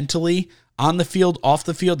fit mentally on the field, off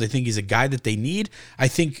the field. I think he's a guy that they need. I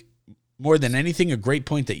think more than anything, a great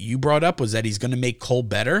point that you brought up was that he's going to make Cole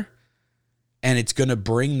better. And it's going to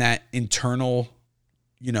bring that internal,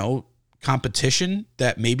 competition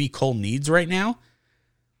that maybe Cole needs right now.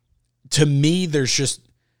 To me,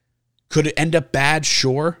 could it end up bad?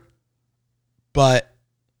 Sure. But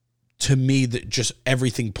to me, that just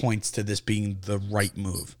everything points to this being the right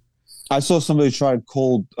move. I saw somebody try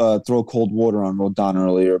to throw cold water on Rodon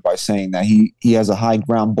earlier by saying that he has a high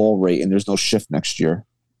ground ball rate and there's no shift next year.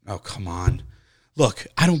 Oh, come on. Look,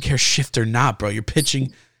 I don't care shift or not, bro. You're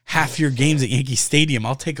pitching half your games at Yankee Stadium.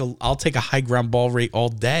 I'll take a high ground ball rate all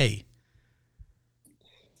day.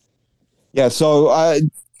 Yeah, so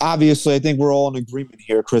obviously I think we're all in agreement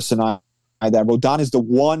here, Chris and I, that Rodon is the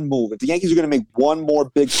one move. If the Yankees are going to make one more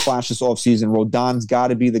big splash this offseason, Rodon's got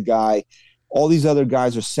to be the guy. All these other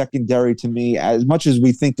guys are secondary to me. As much as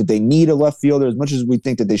we think that they need a left fielder, as much as we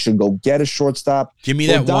think that they should go get a shortstop. Give me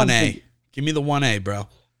that 1A. Give me the 1A, bro.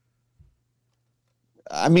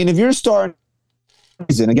 I mean, if you're starting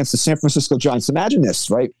against the San Francisco Giants, imagine this,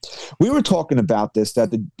 right? We were talking about this,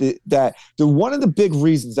 that the one of the big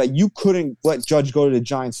reasons that you couldn't let Judge go to the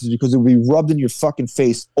Giants is because it would be rubbed in your fucking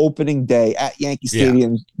face opening day at Yankee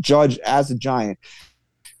Stadium, Judge as a Giant.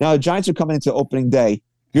 Now, the Giants are coming into opening day.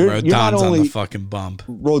 Rodon's not only on the fucking bump.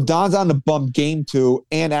 Rodon's on the bump game 2,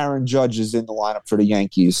 and Aaron Judge is in the lineup for the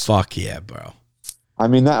Yankees. Fuck yeah, bro. I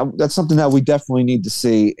mean, that's something that we definitely need to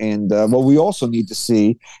see. And what we also need to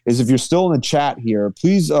see is, if you're still in the chat here,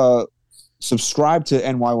 please subscribe to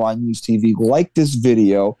NYY News TV, like this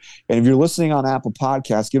video, and if you're listening on Apple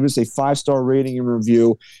Podcasts, give us a 5-star rating and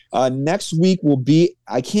review. Next week will be,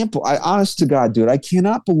 honest to God, dude, I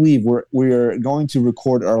cannot believe we're going to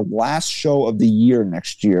record our last show of the year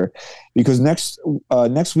next year, because next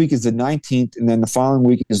week is the 19th, and then the following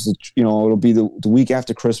week is it'll be the week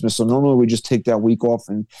after Christmas. So normally we just take that week off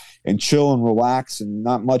and chill and relax, and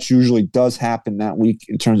not much usually does happen that week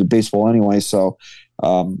in terms of baseball anyway. So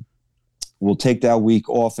we'll take that week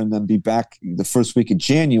off and then be back the first week of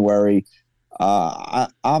January.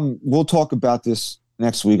 We'll talk about this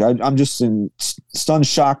next week. I'm just in stunned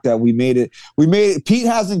shock that we made it. Pete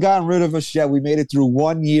hasn't gotten rid of us yet. We made it through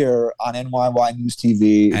 1 year on NYY News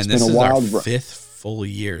TV. It's been a wild our 5th full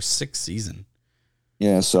year, 6th season.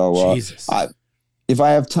 Yeah. So Jesus. If I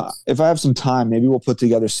have some time, maybe we'll put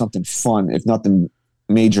together something fun. If nothing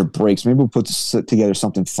major breaks, maybe we'll put together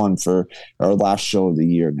something fun for our last show of the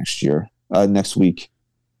year next week.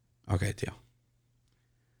 Okay, deal.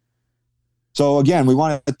 So again, we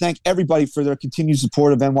want to thank everybody for their continued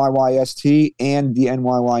support of NYYST and the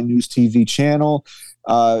NYY News TV channel.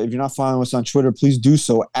 If you're not following us on Twitter, please do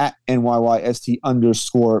so at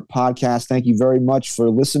NYYST_podcast. Thank you very much for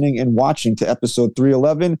listening and watching to episode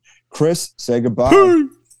 311. Chris, say goodbye.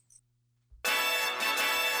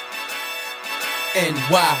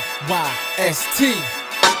 NYYST.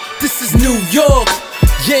 This is New York.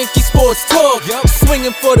 Yankee Sports Talk,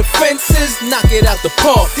 swinging for the fences, knock it out the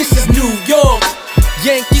park. This is New York,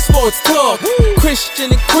 Yankee Sports Talk.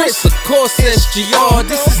 Christian and Chris, of course SGR.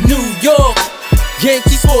 This is New York,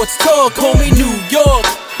 Yankee Sports Talk, homie, New York,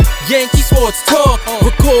 Yankee Sports Talk.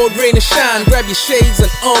 Record, rain or shine, grab your shades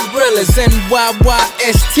and umbrellas.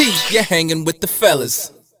 NYYST, you're hanging with the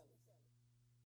fellas.